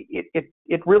 but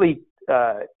it really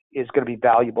is going to be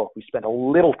valuable if we spend a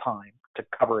little time to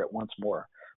cover it once more.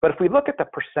 But if we look at the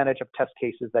percentage of test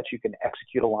cases that you can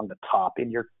execute along the top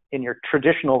in your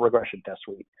traditional regression test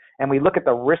suite, and we look at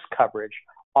the risk coverage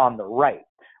on the right,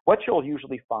 what you'll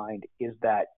usually find is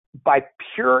that by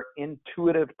pure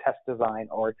intuitive test design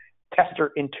or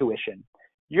tester intuition,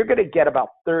 you're going to get about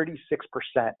 36%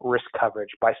 risk coverage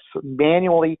by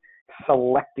manually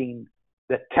selecting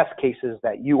the test cases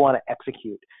that you want to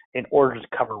execute in order to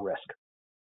cover risk.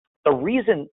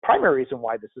 The primary reason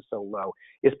why this is so low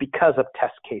is because of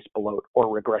test case bloat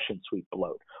or regression suite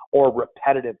bloat or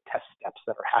repetitive test steps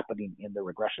that are happening in the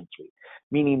regression suite,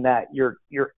 meaning that you're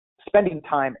spending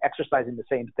time exercising the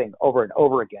same thing over and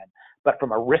over again, but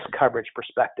from a risk coverage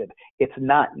perspective, it's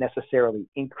not necessarily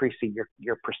increasing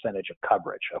your percentage of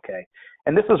coverage, okay?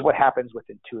 And this is what happens with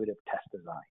intuitive test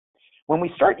design. When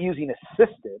we start using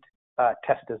assisted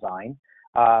test design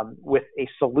with a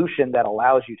solution that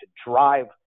allows you to drive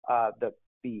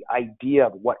the idea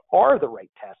of what are the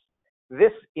right tests,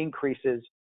 this increases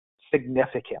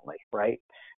significantly, right?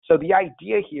 So the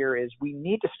idea here is we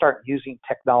need to start using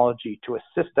technology to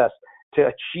assist us to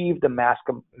achieve the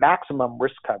maximum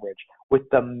risk coverage with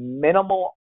the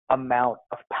minimal amount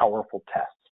of powerful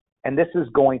tests. And this is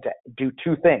going to do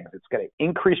two things. It's going to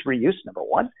increase reuse, number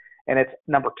one, and it's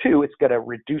number two, it's going to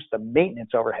reduce the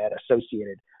maintenance overhead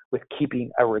associated with keeping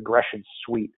a regression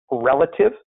suite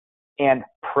relative and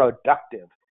productive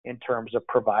in terms of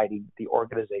providing the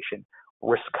organization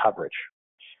risk coverage.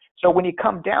 So when you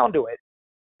come down to it,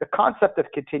 the concept of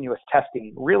continuous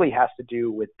testing really has to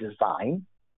do with design,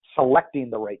 selecting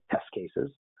the right test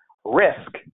cases,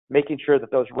 risk, making sure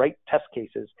that those right test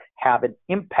cases have an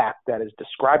impact that is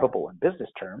describable in business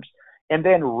terms, and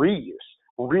then reuse,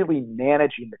 really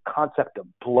managing the concept of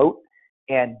bloat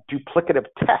and duplicative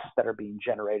tests that are being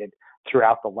generated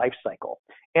throughout the life cycle.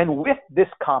 And with this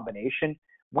combination,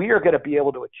 we are going to be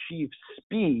able to achieve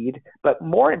speed, but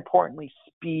more importantly,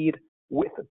 speed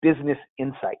with business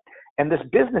insight. And this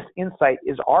business insight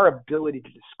is our ability to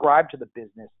describe to the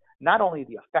business not only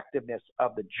the effectiveness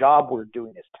of the job we're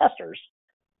doing as testers,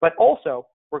 but also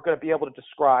we're going to be able to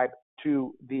describe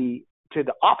to the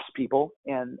ops people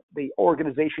and the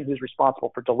organization who's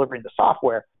responsible for delivering the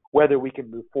software whether we can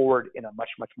move forward in a much,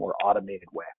 much more automated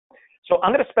way. So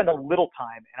I'm going to spend a little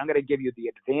time and I'm going to give you the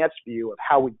advanced view of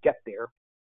how we get there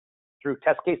through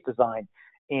test case design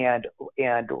and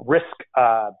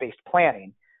risk-based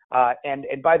planning. And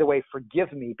by the way,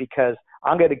 forgive me because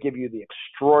I'm going to give you the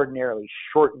extraordinarily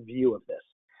short view of this.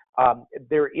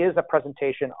 There is a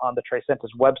presentation on the Tricentis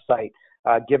website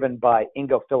given by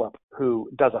Ingo Philipp, who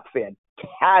does a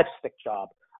fantastic job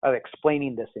of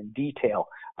explaining this in detail.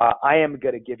 I am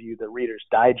going to give you the Reader's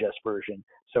Digest version,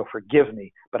 so forgive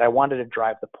me, but I wanted to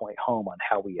drive the point home on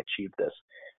how we achieve this.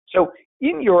 So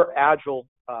in your Agile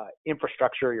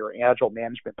infrastructure, your Agile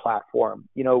management platform,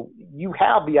 you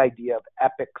have the idea of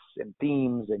epics and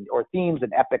themes, or themes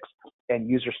and epics and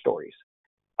user stories.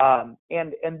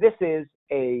 And this is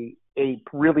a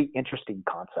really interesting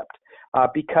concept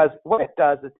because what it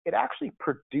does is it actually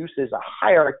produces a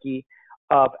hierarchy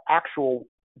of actual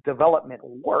development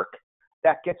work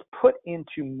that gets put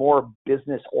into more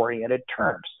business-oriented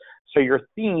terms. So your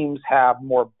themes have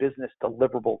more business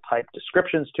deliverable type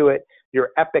descriptions to it. Your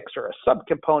epics are a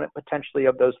subcomponent potentially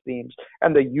of those themes,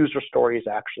 and the user stories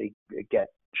actually get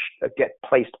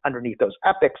placed underneath those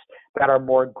epics that are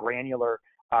more granular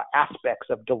aspects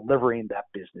of delivering that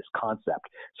business concept.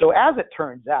 So as it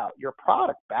turns out, your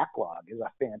product backlog is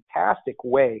a fantastic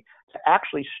way to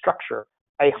actually structure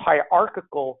a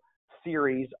hierarchical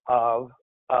series of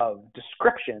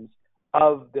descriptions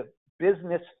of the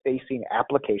business-facing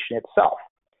application itself.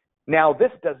 Now, this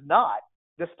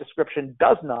description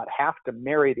does not have to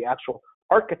marry the actual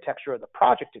architecture of the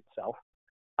project itself.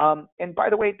 And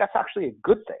by the way, that's actually a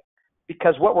good thing,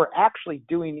 because what we're actually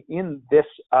doing in this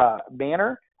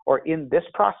manner or in this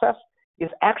process is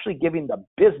actually giving the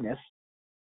business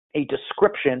a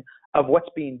description of what's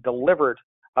being delivered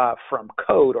from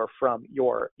code or from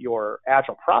your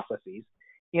Agile processes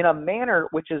in a manner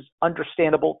which is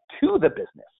understandable to the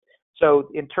business. So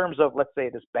in terms of, let's say,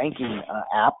 this banking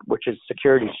app, which is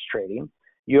securities trading,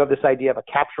 you have this idea of a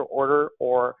capture order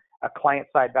or a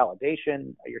client-side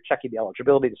validation. You're checking the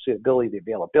eligibility, the suitability, the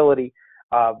availability,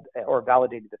 or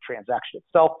validating the transaction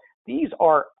itself. These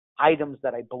are items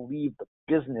that I believe the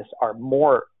business are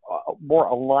more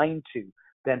aligned to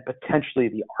than potentially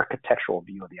the architectural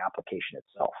view of the application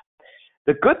itself.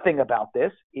 The good thing about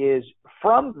this is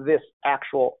from this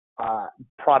actual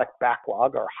product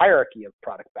backlog or hierarchy of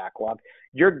product backlog,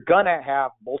 you're going to have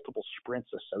multiple sprints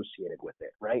associated with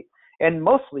it, right? And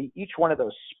mostly each one of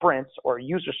those sprints or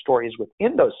user stories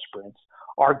within those sprints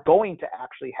are going to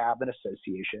actually have an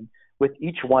association with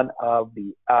each one of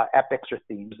the epics or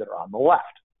themes that are on the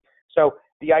left. So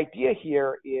the idea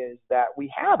here is that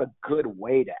we have a good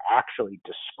way to actually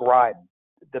describe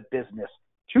the business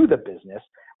to the business.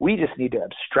 We just need to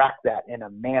abstract that in a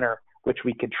manner which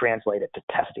we can translate it to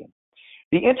testing.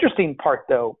 The interesting part,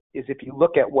 though, is if you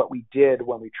look at what we did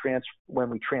when we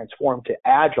transformed to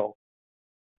Agile,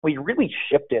 we really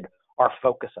shifted our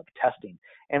focus of testing.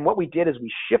 And what we did is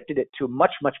we shifted it to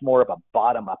much, much more of a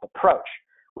bottom-up approach,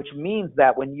 which means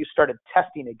that when you started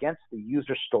testing against the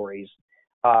user stories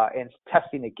and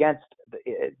testing against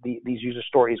these user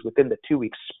stories within the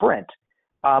 2-week sprint,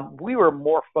 we were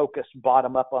more focused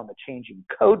bottom-up on the changing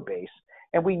code base,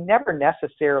 and we never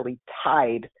necessarily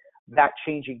tied that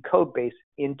changing code base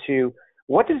into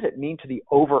what does it mean to the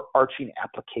overarching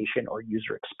application or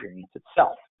user experience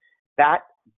itself? That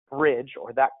bridge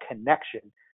or that connection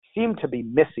seemed to be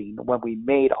missing when we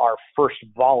made our first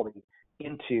volley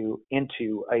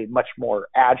into a much more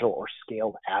agile or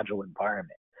scaled agile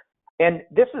environment. And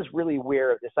this is really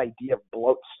where this idea of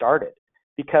bloat started,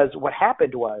 because what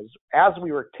happened was, as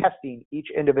we were testing each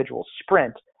individual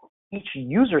sprint, each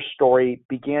user story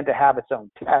began to have its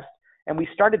own test, and we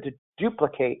started to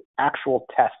duplicate actual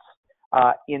tests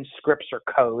in scripts or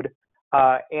code,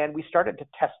 and we started to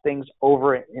test things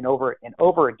over and over and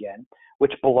over again,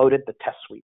 which bloated the test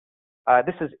suite.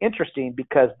 This is interesting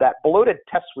because that bloated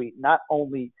test suite not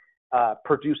only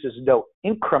produces no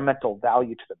incremental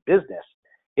value to the business,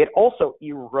 it also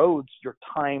erodes your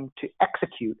time to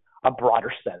execute a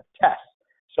broader set of tests.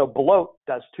 So bloat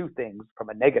does two things from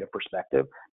a negative perspective.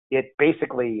 It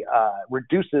basically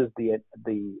reduces the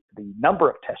number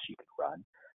of tests you can run,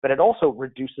 but it also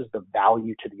reduces the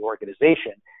value to the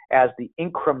organization, as the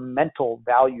incremental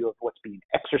value of what's being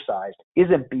exercised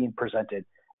isn't being presented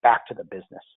back to the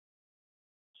business.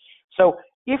 So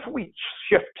if we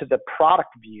shift to the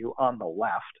product view on the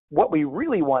left, what we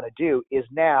really want to do is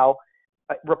now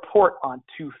report on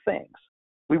two things.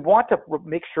 We want to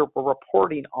make sure we're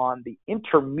reporting on the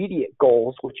intermediate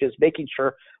goals, which is making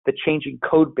sure the changing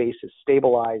code base is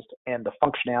stabilized and the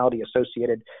functionality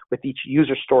associated with each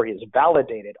user story is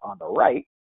validated on the right.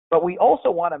 But we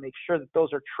also want to make sure that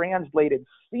those are translated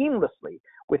seamlessly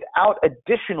without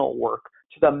additional work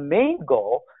to the main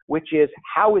goal, which is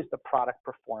how is the product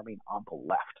performing on the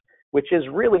left, which is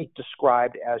really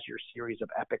described as your series of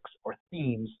epics or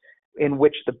themes in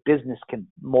which the business can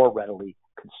more readily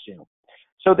consume.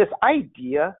 So this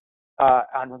idea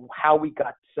on how we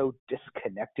got so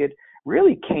disconnected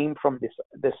really came from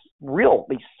this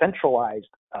really centralized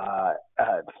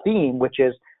theme, which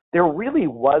is there really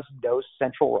was no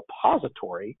central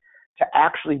repository to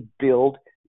actually build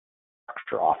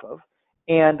structure off of.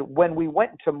 And when we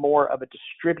went to more of a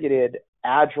distributed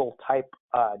agile type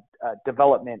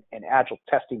development and agile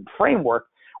testing framework,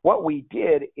 what we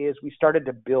did is we started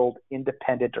to build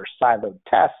independent or siloed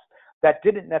tests that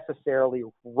didn't necessarily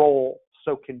roll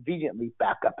so conveniently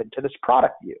back up into this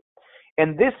product view.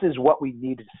 And this is what we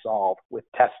needed to solve with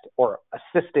test or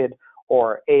assisted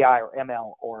or AI or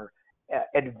ML or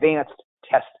advanced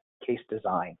test case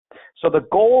design. So the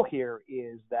goal here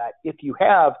is that if you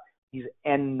have these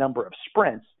n number of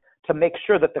sprints, to make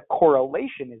sure that the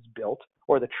correlation is built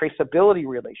or the traceability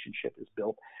relationship is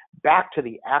built back to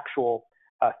the actual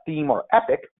theme or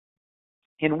epic,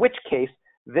 in which case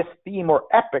this theme or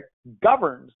epic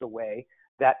governs the way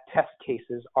that test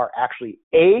cases are actually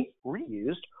A,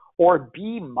 reused, or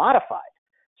B, modified.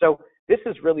 So this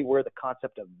is really where the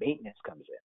concept of maintenance comes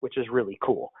in, which is really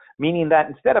cool, meaning that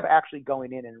instead of actually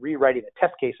going in and rewriting a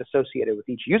test case associated with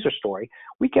each user story,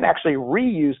 we can actually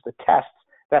reuse the tests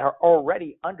that are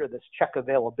already under this check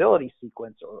availability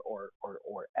sequence or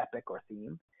epic or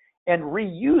theme, and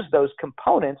reuse those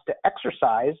components to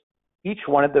exercise each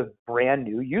one of the brand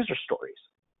new user stories.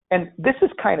 And this is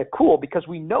kind of cool because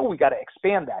we know we got to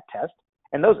expand that test,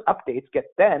 and those updates get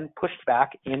then pushed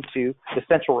back into the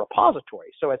central repository.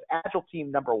 So as Agile team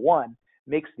number one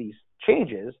makes these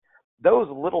changes, those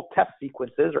little test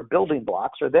sequences or building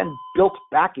blocks are then built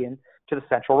back into the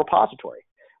central repository,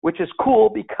 which is cool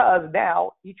because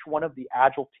now each one of the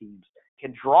Agile teams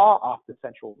can draw off the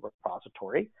central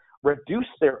repository, reduce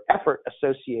their effort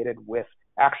associated with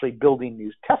actually building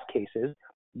new test cases,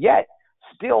 yet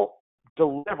still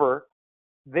deliver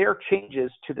their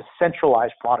changes to the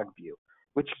centralized product view,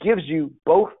 which gives you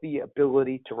both the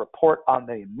ability to report on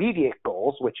the immediate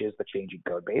goals, which is the changing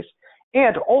code base,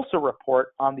 and also report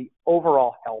on the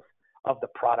overall health of the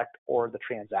product or the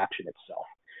transaction itself.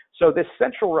 So this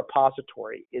central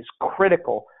repository is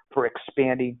critical for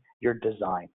expanding your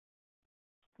design.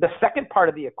 The second part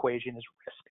of the equation is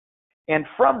risk. And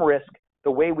from risk,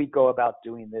 the way we go about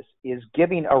doing this is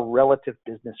giving a relative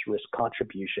business risk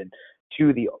contribution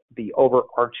to the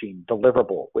overarching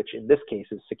deliverable, which in this case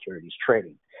is securities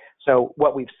trading. So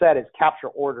what we've said is capture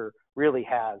order really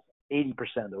has 80%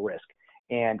 of the risk,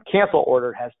 and cancel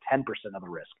order has 10% of the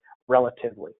risk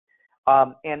relatively.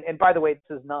 And by the way,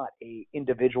 this is not a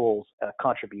individual's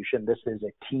contribution. This is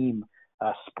a team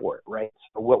sport, right?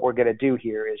 So what we're going to do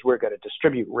here is we're going to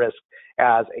distribute risk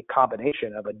as a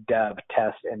combination of a dev,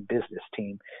 test, and business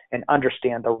team and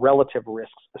understand the relative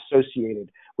risks associated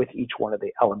with each one of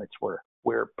the elements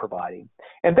we're providing.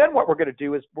 And then what we're going to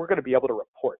do is we're going to be able to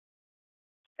report.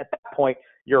 At that point,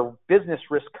 your business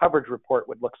risk coverage report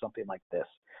would look something like this.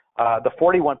 The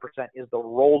 41% is the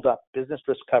rolled up business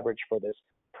risk coverage for this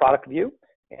product view.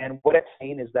 And what it's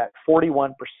saying is that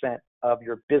 41% of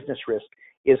your business risk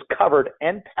is covered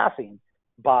and passing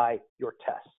by your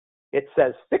tests. It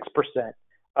says 6%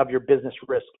 of your business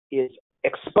risk is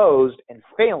exposed and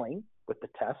failing with the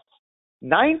tests.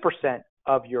 9%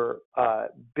 of your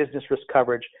business risk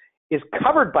coverage is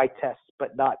covered by tests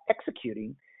but not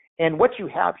executing. And what you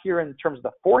have here in terms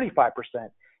of the 45%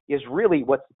 is really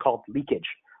what's called leakage.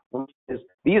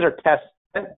 These are tests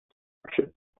that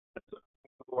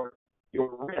for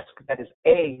your risk that is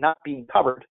A, not being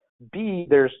covered, B,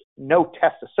 there's no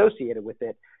test associated with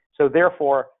it, so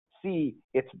therefore C,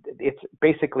 it's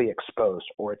basically exposed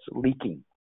or it's leaking.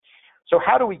 So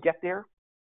how do we get there?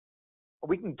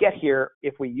 We can get here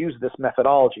if we use this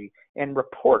methodology and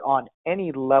report on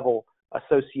any level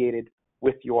associated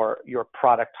with your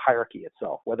product hierarchy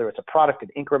itself, whether it's a product, an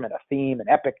increment, a theme, an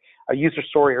epic, a user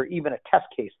story, or even a test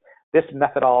case. This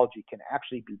methodology can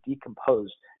actually be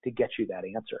decomposed to get you that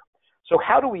answer. So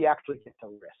how do we actually get to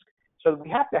risk? So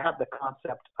we have to have the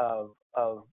concept of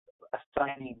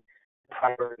assigning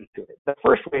priority to it. The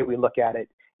first way we look at it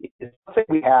is, let's say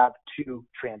we have two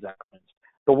transactions.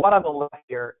 The one on the left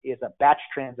here is a batch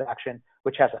transaction,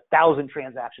 which has 1,000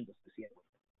 transactions associated with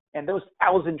it. And those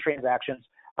 1,000 transactions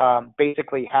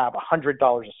basically have $100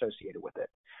 associated with it.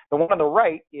 The one on the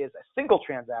right is a single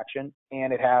transaction,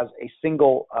 and it has a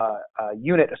single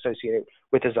unit associated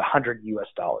with is $100 US.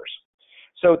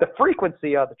 So the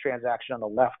frequency of the transaction on the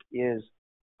left is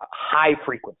high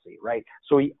frequency, right?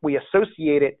 So we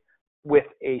associate it with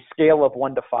a scale of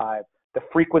 1 to 5. The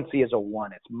frequency is a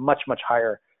 1. It's much, much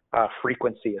higher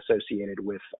frequency associated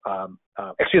with,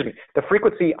 the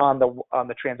frequency on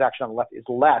the transaction on the left is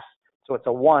less, so it's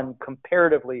a 1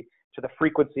 comparatively to the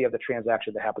frequency of the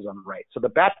transaction that happens on the right. So the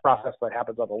batch process that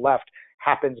happens on the left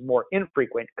happens more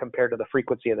infrequent compared to the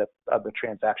frequency of the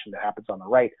transaction that happens on the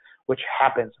right, which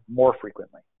happens more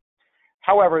frequently.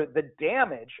 However, the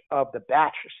damage of the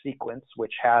batch sequence,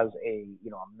 which has a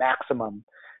maximum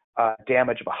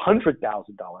damage of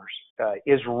 $100,000,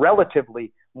 is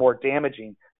relatively more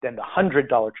damaging than the $100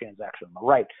 transaction on the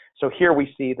right. So here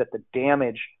we see that the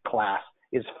damage class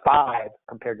is 5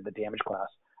 compared to the damage class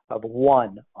of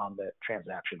 1 on the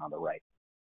transaction on the right.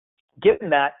 Given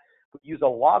that, we use a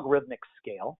logarithmic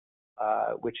scale,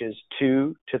 which is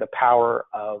 2 to the power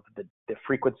of the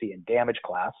frequency and damage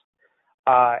class,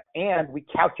 and we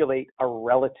calculate a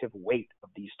relative weight of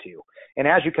these two. And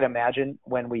as you can imagine,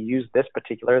 when we use this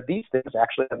particular, these things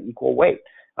actually have equal weight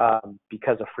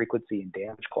because of frequency and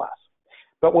damage class.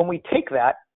 But when we take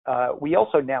that, we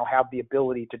also now have the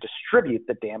ability to distribute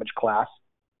the damage class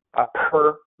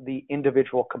per the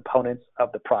individual components of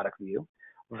the product view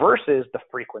versus the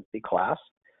frequency class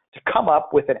to come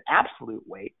up with an absolute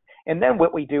weight. And then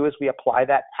what we do is we apply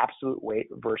that absolute weight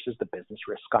versus the business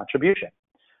risk contribution.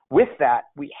 With that,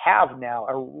 we have now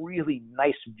a really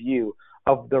nice view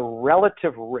of the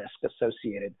relative risk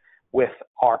associated with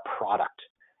our product.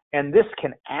 And this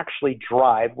can actually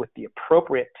drive, with the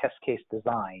appropriate test case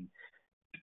design,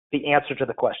 the answer to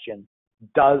the question,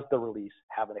 does the release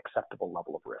have an acceptable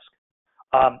level of risk?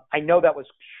 I know that was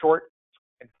short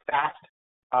and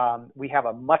fast. We have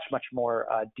a much, much more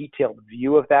detailed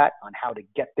view of that on how to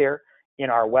get there in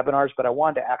our webinars, but I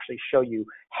wanted to actually show you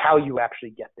how you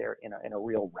actually get there in a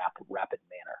real rapid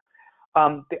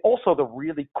manner. Also, the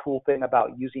really cool thing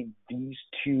about using these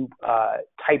two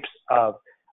types of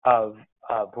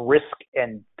risk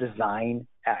and design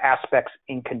aspects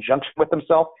in conjunction with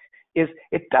themselves is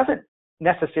it doesn't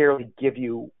necessarily give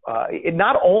you, it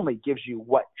not only gives you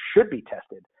what should be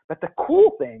tested, but the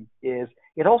cool thing is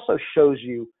it also shows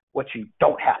you what you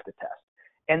don't have to test.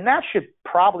 And that should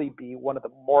probably be one of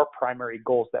the more primary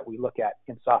goals that we look at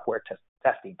in software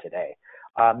testing today,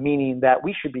 meaning that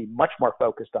we should be much more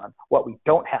focused on what we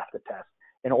don't have to test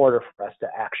in order for us to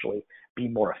actually be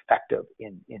more effective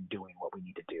in doing what we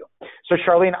need to do. So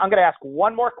Charlene, I'm going to ask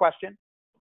one more question.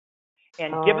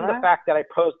 And given the fact that I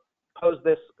posed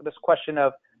this question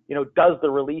of, does the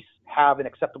release have an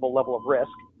acceptable level of risk?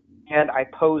 And I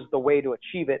posed the way to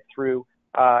achieve it through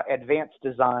advanced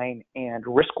design and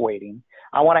risk weighting.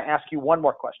 I want to ask you one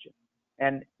more question.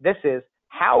 And this is,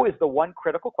 how is the one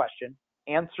critical question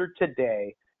answered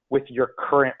today with your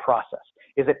current process?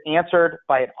 Is it answered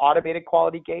by an automated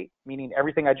quality gate, meaning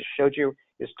everything I just showed you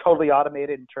is totally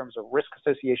automated in terms of risk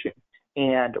association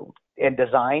and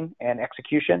design and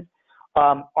execution?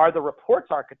 Are the reports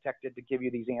architected to give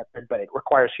you these answers, but it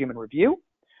requires human review?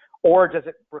 Or does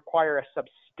it require a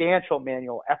substantial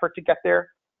manual effort to get there?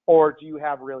 Or do you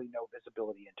have really no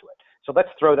visibility into it? So let's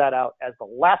throw that out as the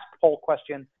last poll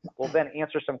question. We'll then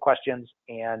answer some questions,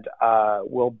 and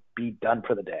we'll be done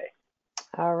for the day.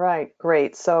 All right,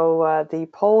 great. So the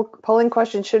polling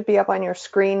question should be up on your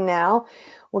screen now.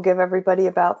 We'll give everybody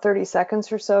about 30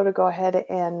 seconds or so to go ahead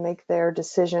and make their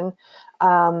decision.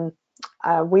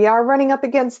 We are running up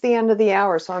against the end of the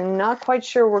hour, so I'm not quite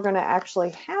sure we're going to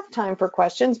actually have time for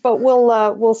questions, but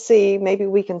we'll see. Maybe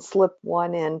we can slip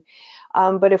one in.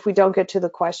 But if we don't get to the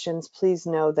questions, please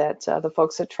know that the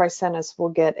folks at Tricentis will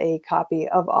get a copy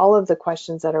of all of the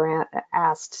questions that are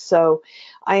asked. So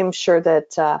I am sure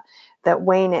that that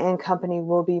Wayne and company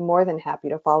will be more than happy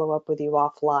to follow up with you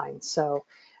offline. So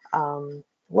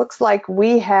looks like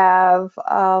we have,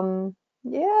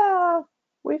 yeah,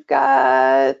 we've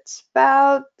got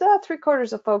about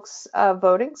 3/4 of folks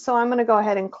voting. So I'm going to go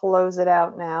ahead and close it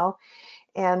out now.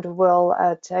 And we'll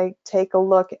take a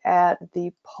look at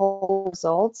the poll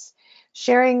results.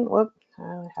 Sharing, whoop,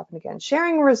 happened again.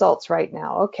 Sharing results right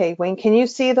now. Okay, Wayne, can you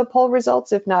see the poll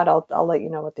results? If not, I'll let you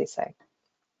know what they say.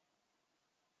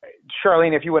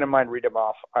 Charlene, if you wouldn't mind read them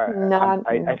off. I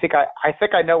think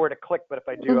I know where to click, but if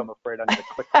I do, I'm afraid I'm going to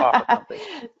click off or something.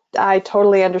 I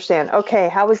totally understand. Okay,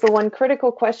 how was the one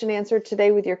critical question answered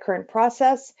today with your current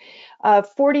process?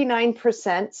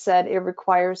 49% said it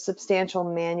requires substantial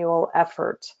manual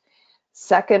effort.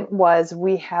 Second was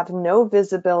we have no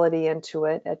visibility into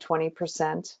it at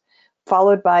 20%,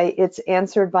 followed by it's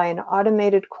answered by an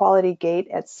automated quality gate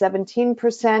at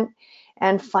 17%.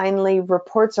 And finally,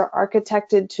 reports are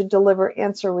architected to deliver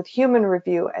answer with human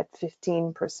review at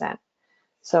 15%.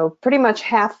 So pretty much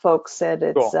half folks said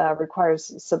it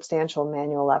requires substantial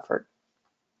manual effort.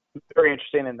 Very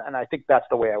interesting, and I think that's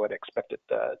the way I would expect it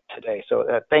today.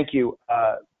 So thank you,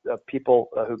 people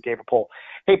who gave a poll.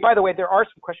 Hey, by the way, there are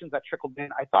some questions that trickled in.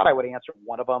 I thought I would answer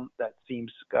one of them that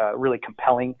seems really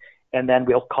compelling, and then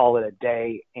we'll call it a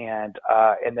day, and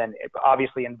then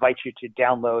obviously invite you to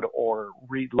download or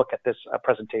re-look at this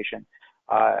presentation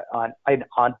on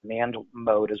on-demand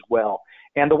mode as well.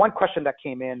 And the one question that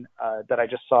came in that I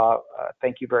just saw,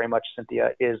 thank you very much,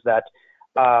 Cynthia, is that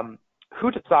who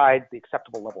decides the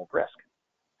acceptable level of risk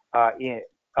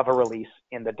of a release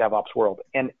in the DevOps world?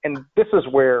 And this is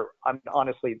where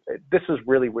this is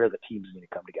really where the teams need to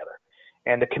come together,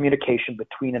 and the communication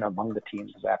between and among the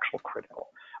teams is actually critical.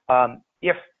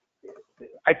 If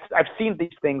I've seen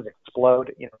these things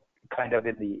explode, kind of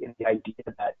in the idea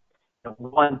that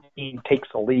one team takes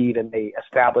the lead and they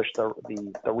establish the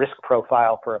risk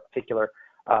profile for a particular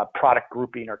product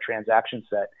grouping or transaction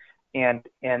set. And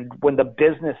when the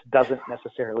business doesn't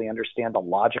necessarily understand the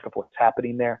logic of what's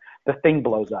happening there, the thing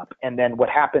blows up. And then what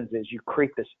happens is you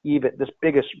create this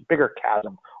bigger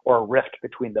chasm or a rift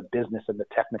between the business and the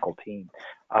technical team,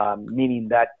 meaning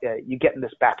that you get in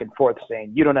this back and forth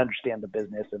saying, you don't understand the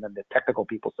business. And then the technical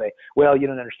people say, well, you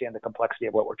don't understand the complexity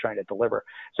of what we're trying to deliver.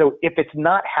 So if it's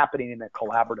not happening in a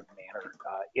collaborative manner,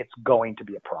 it's going to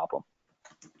be a problem.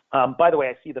 By the way,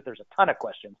 I see that there's a ton of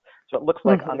questions, so it looks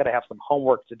like I'm going to have some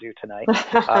homework to do tonight,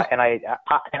 and I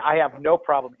have no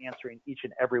problem answering each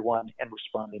and every one and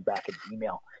responding back in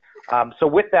email. So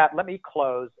with that, let me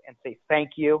close and say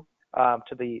thank you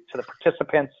to the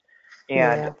participants,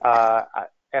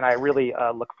 and I really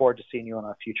look forward to seeing you on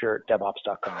a future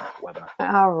DevOps.com webinar.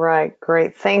 All right,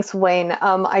 great. Thanks, Wayne.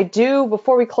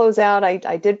 Before we close out,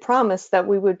 I did promise that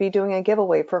we would be doing a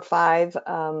giveaway for 5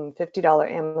 $50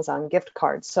 Amazon gift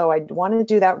cards. So I want to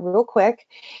do that real quick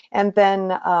and then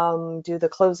do the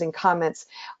closing comments.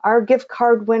 Our gift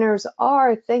card winners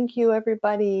are, thank you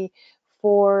everybody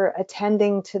for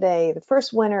attending today. The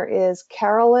first winner is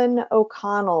Carolyn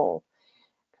O'Connell.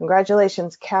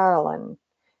 Congratulations, Carolyn.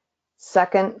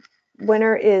 Second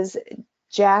winner is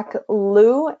Jack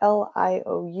Liu,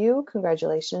 L-I-O-U.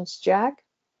 Congratulations, Jack.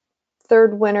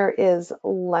 Third winner is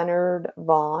Leonard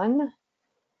Vaughn.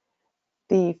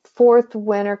 The fourth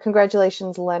winner,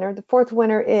 congratulations, Leonard. The fourth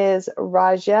winner is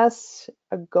Rajesh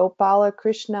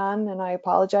Gopalakrishnan, and I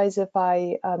apologize if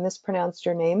I mispronounced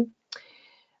your name,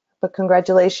 but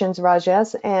congratulations,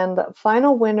 Rajesh. And the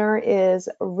final winner is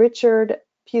Richard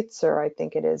Putzer, I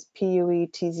think it is,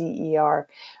 P-U-E-T-Z-E-R.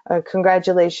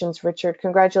 Congratulations, Richard.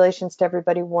 Congratulations to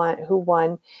everybody who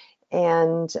won.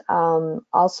 And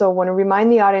also want to remind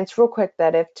the audience real quick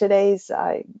that if today's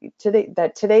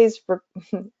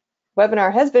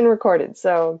webinar has been recorded,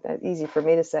 so that's easy for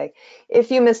me to say. If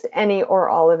you missed any or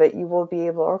all of it, you will be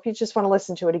able, or if you just want to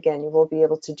listen to it again, you will be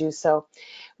able to do so.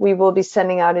 We will be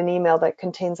sending out an email that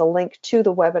contains a link to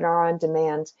the webinar on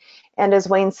demand. And as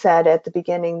Wayne said at the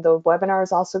beginning, the webinar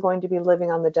is also going to be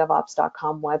living on the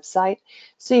DevOps.com website.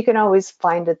 So you can always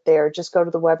find it there. Just go to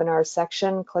the webinar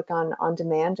section, click on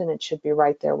demand, and it should be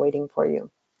right there waiting for you.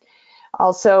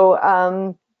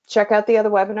 Also, check out the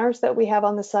other webinars that we have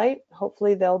on the site.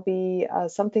 Hopefully there'll be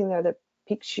something there that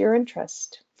piques your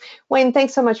interest. Wayne,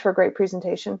 thanks so much for a great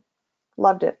presentation.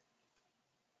 Loved it.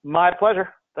 My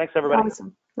pleasure. Thanks, everybody.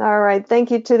 Awesome. All right.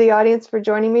 Thank you to the audience for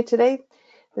joining me today.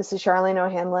 This is Charlene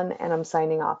O'Hanlon, and I'm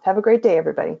signing off. Have a great day,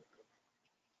 everybody.